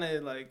trying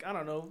to like I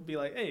don't know be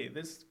like, hey,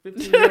 this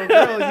 15-year-old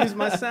girl used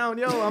my sound.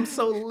 Yo, I'm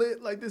so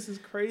lit. Like this is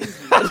crazy.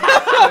 Like, this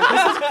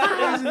is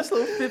crazy. This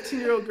little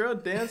 15-year-old girl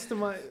danced to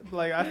my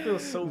like. I feel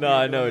so. No,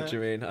 I know what you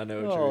mean. I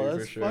know what you mean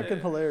that's for sure. fucking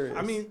hilarious.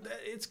 I mean,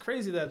 it's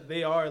crazy that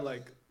they are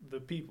like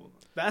the people.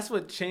 That's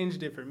what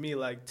changed it for me.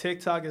 Like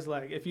TikTok is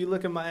like if you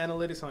look at my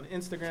analytics on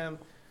Instagram,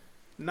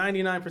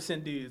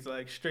 99% dudes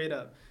like straight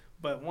up.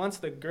 But once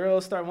the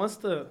girls start,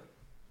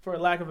 for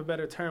lack of a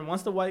better term,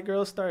 once the white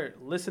girls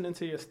start listening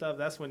to your stuff,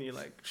 that's when you're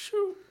like,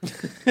 shoo.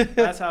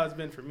 That's how it's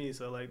been for me.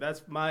 So, like,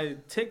 that's my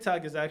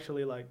TikTok is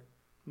actually, like,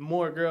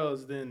 more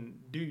girls than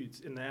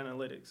dudes in the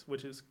analytics,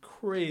 which is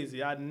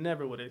crazy. I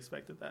never would have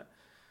expected that.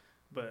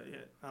 But, yeah,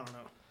 I don't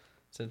know.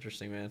 It's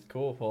interesting, man.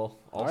 Cool, Paul.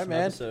 All right,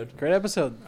 man. Episode. Great episode.